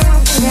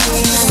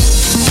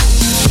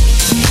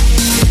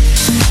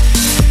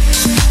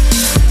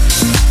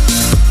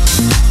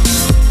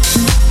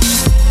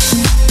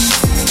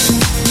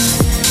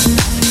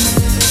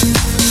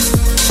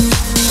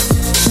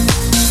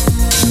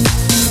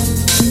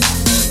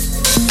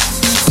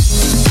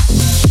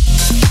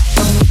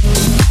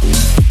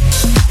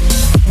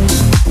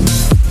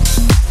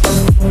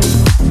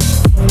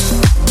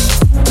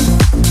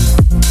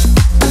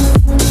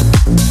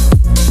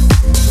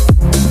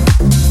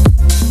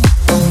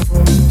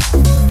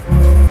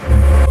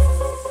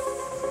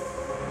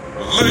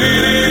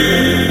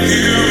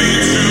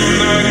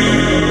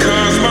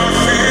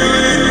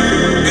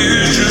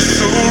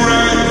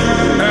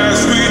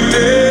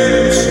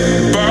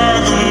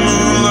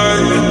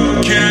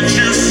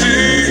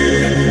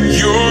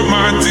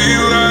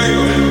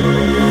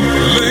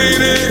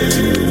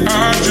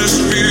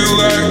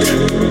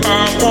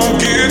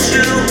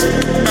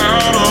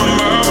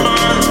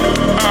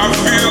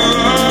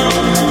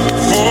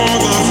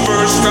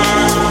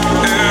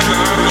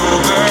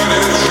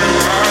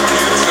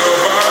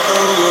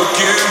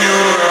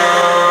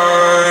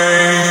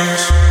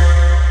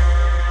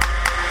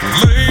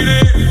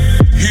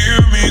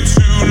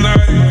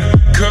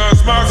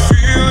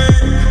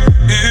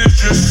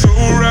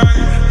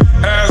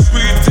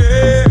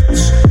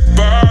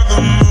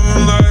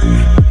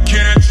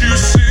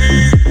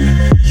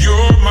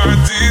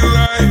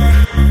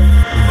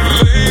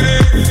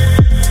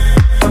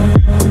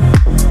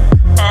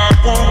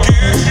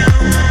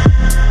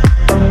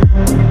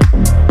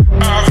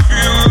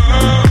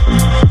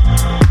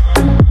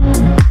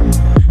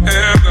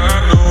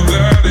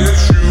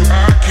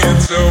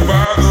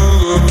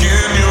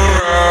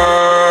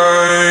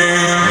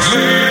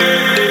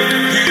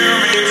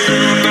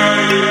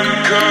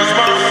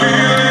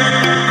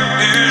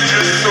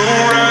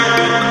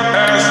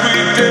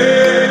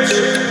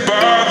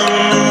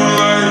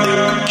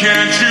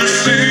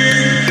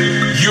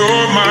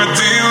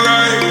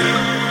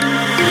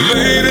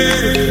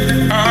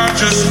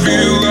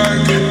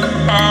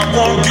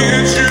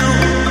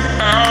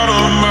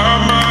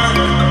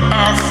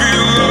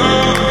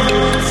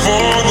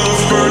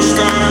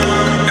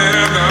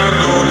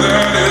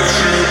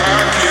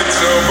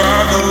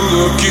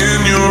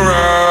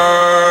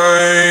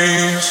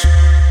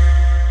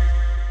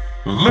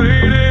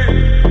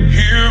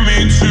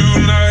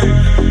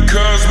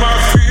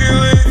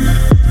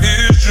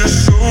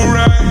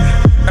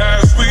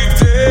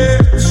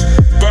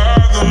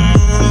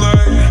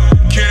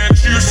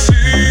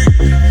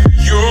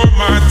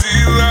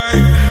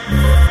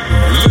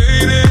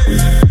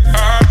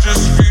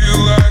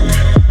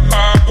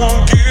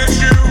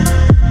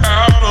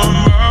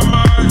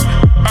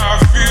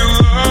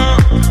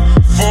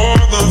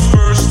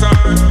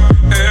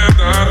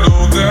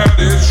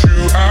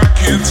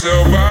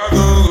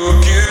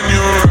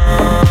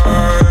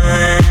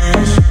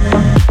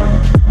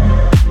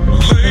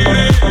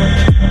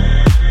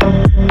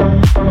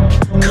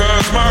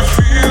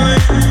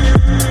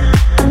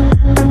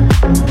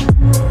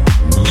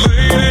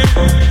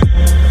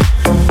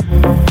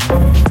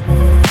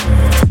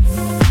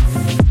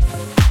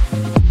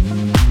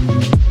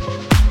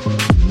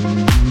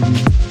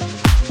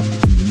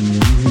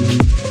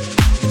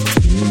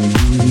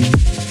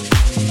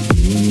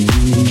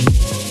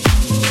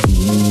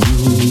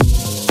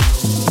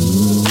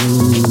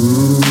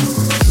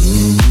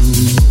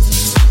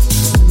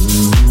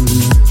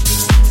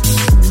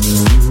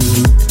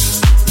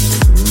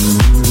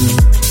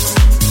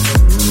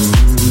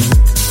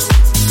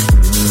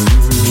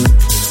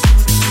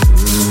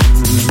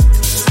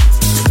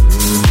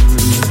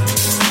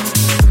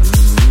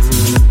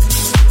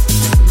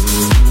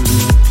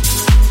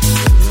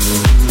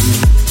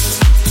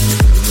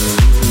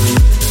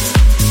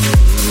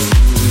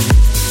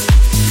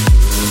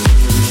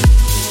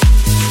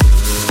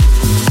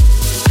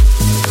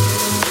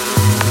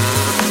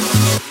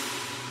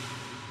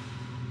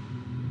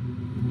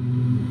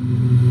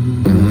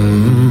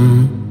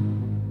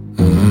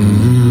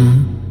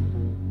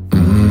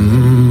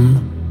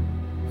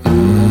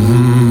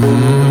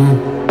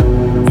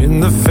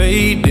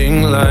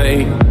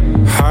 light,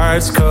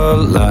 hearts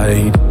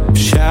collide,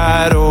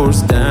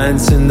 shadows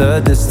dance in the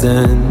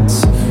distance.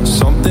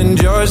 Something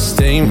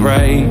just ain't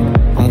right,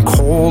 I'm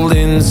cold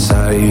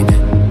inside.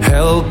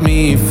 Help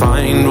me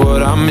find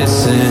what I'm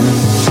missing.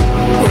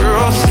 We're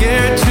all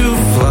scared to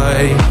fly,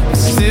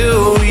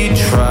 still we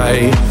try.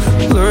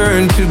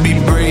 Learn to be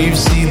brave,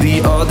 see the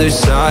other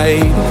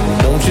side.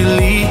 Won't you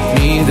lead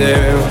me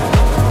there?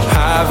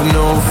 Have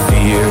no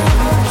fear.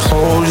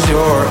 Close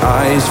your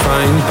eyes,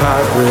 find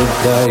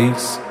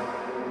paradise.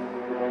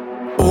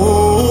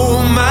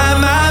 Oh my,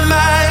 my,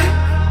 my.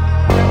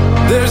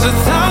 There's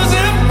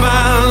 1,000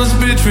 miles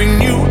between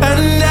you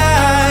and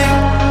I.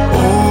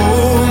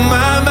 Oh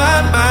my, my,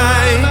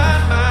 my.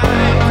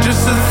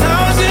 Just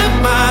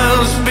 1,000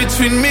 miles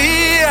between me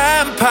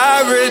and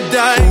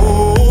paradise.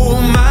 Oh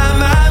my,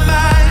 my,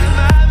 my.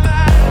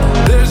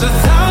 There's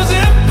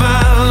 1,000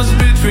 miles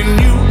between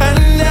you and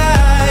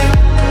I.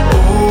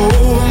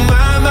 Oh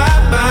my, my,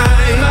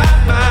 my.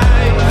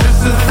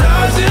 Just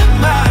 1,000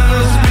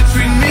 miles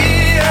between me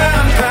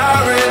and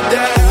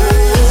paradise.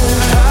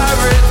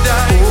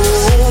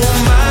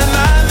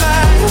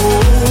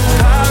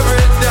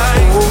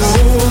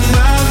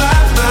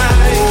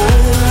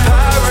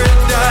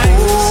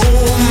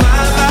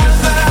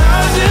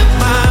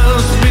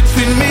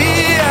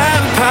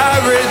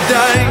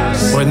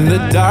 When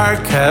the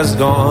dark has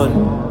gone,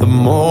 the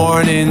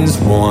morning's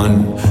won.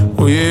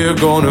 We're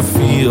gonna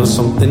feel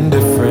something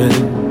different.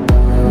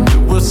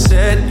 It will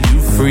set you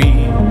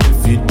free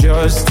if you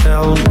just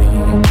tell me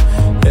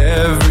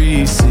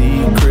every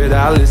secret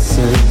I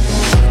listen.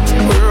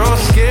 We're all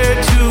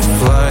scared to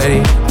fly,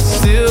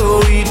 still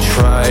we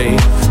try.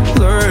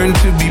 Learn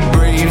to be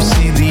brave,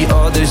 see the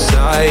other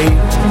side.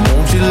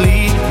 Won't you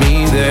lead me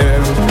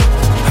there?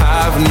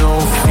 Have no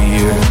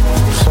fear.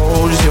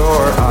 Close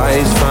your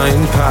eyes,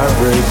 find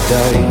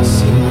paradise,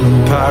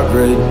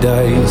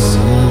 paradise,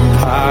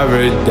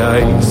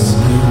 paradise.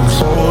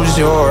 Close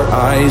your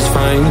eyes,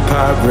 find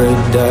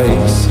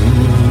paradise,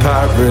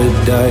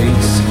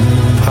 paradise,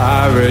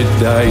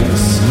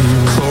 paradise.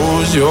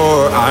 Close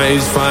your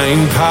eyes,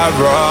 find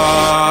para.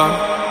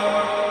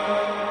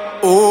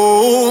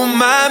 Oh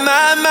my,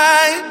 my,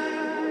 my.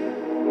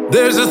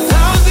 There's 1,000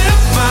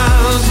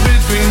 miles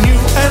between you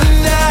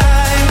and I.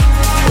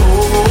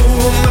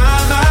 Oh my,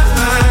 my.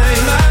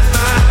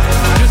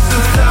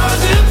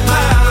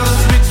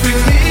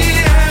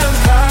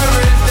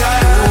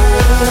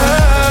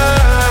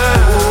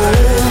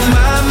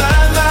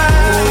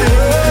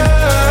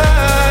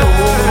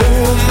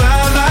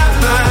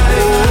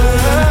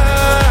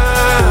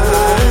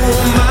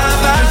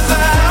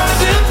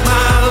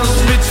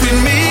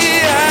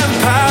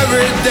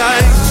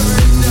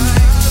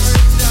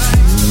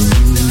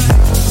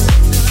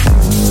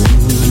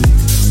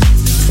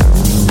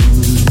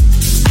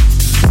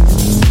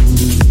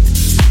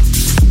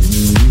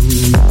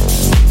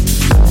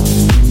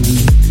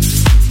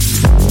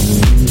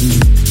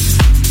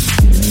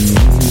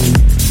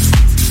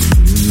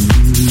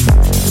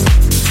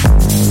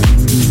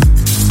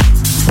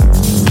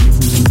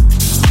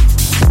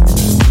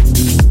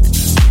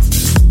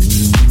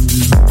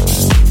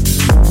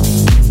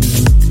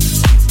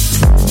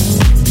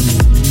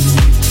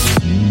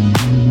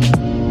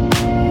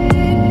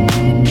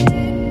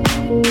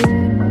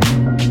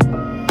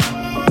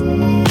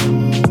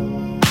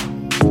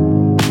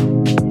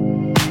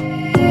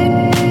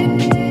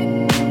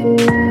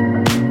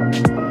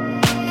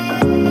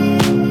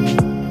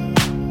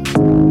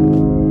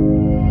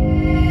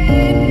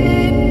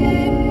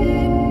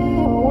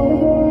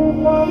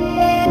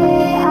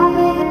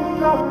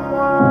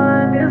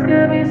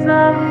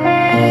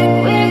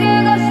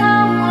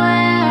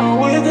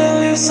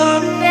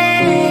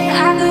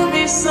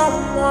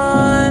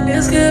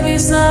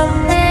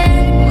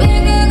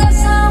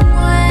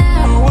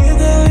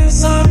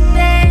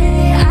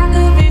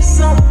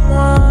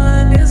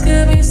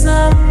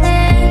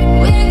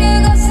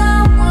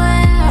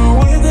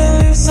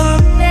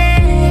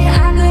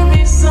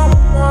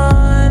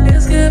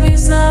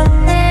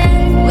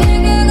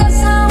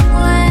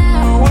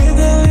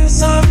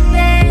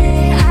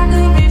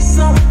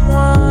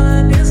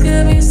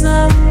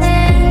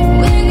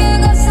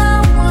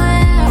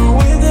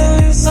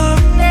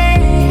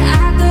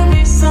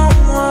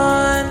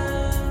 Someone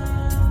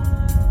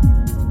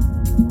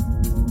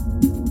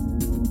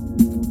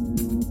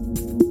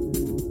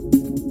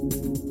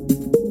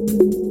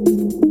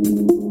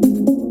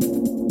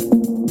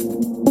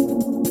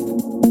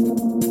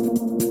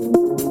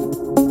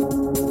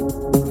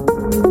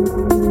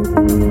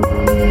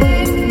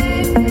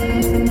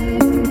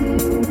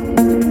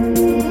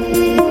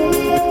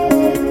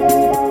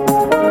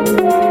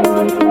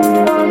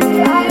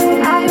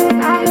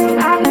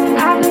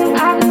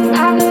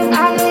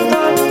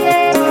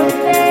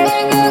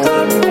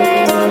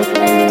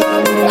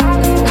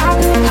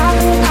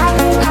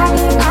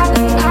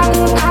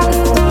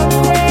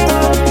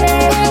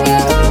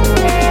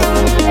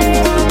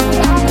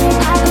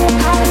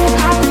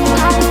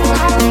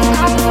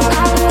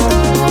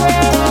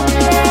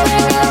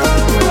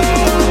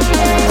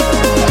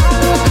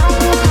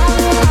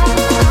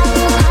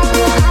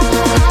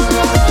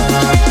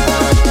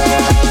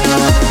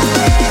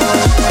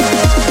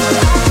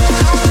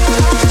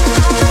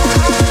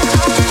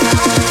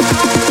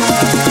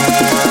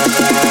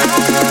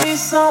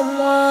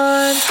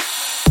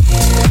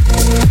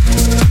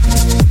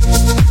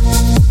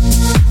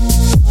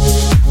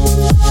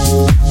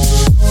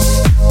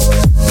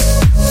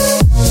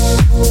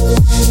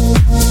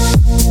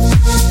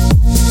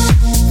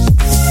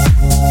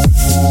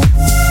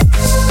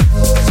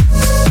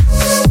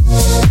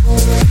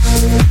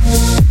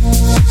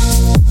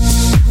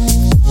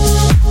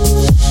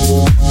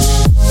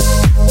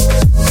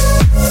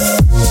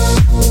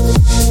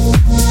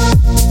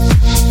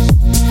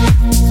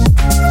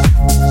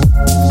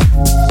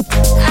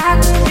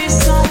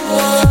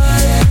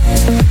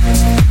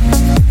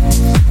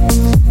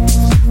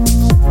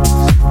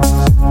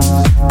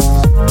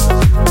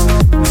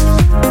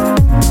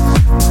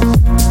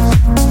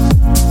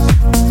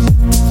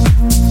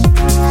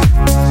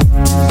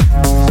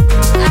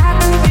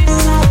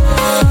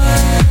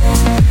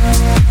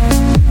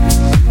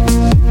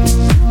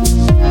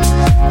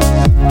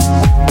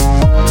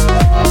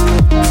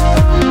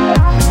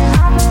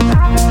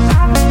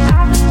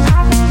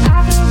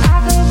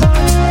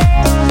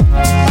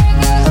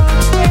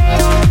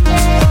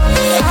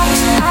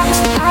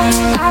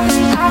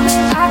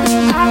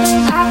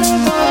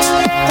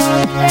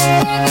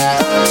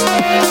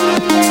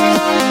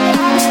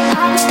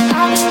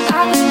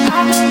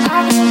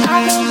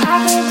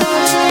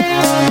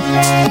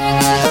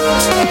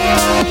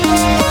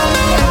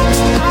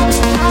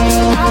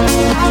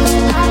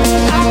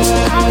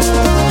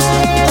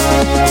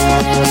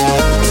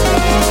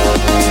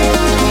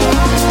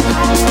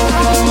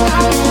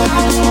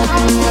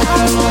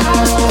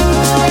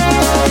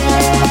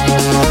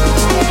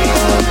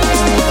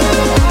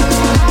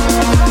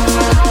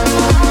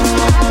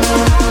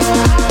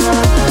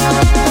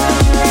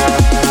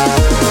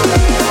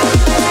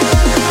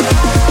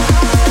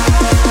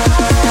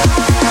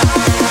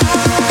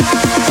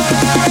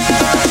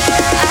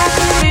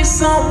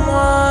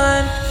someone.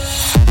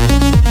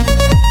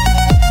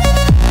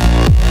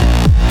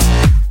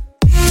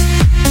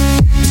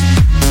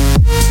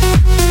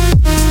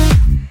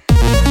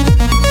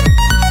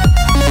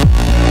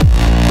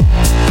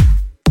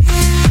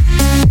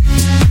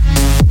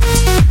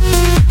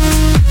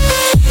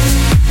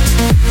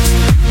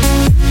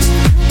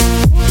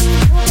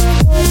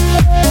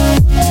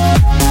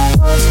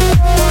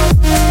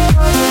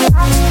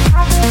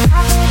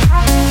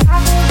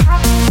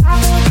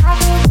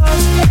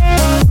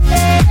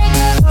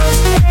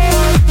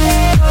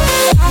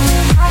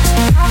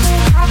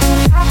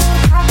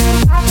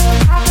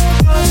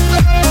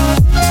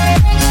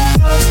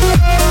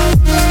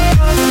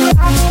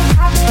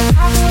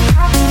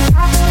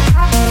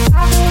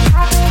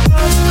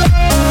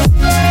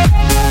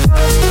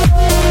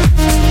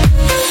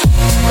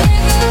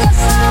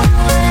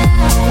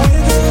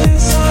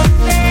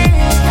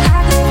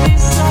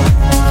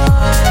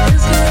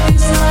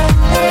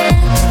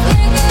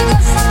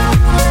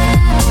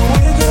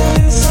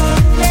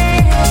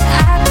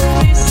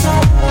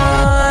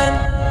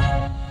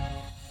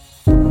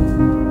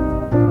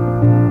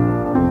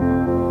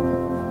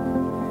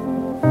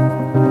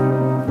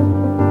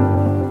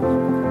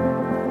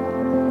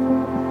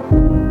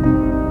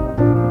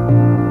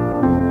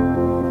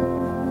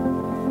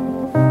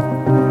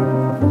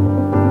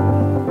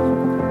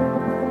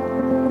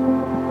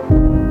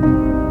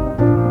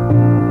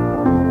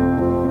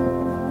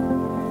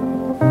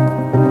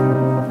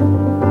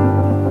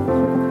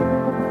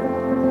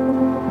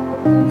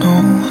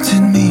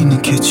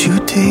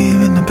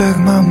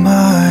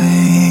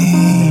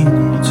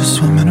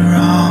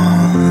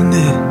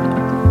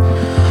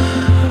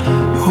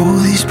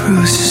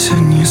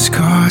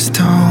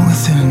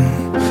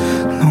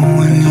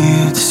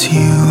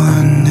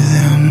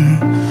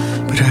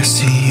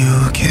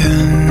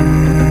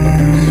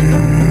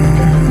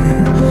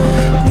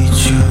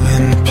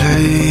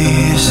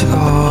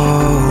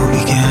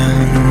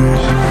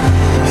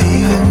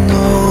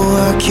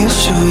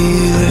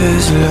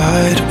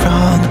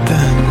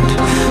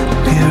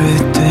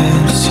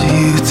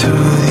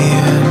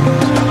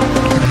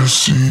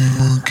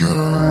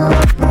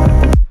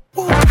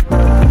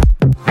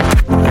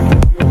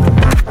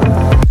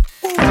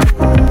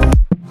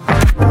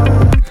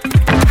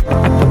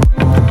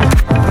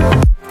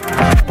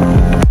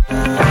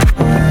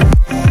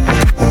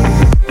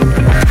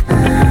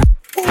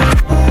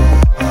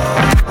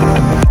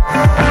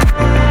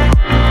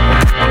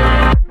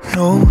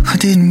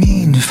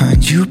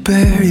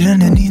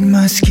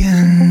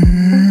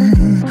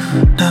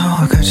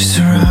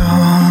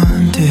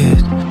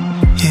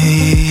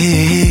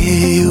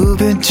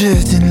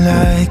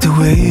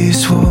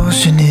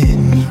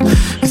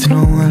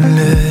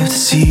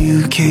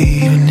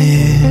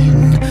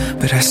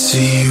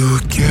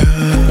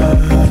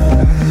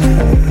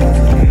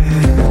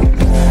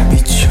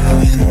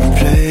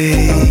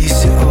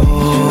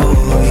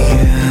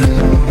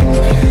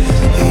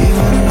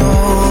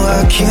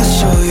 Can't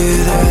show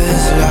you that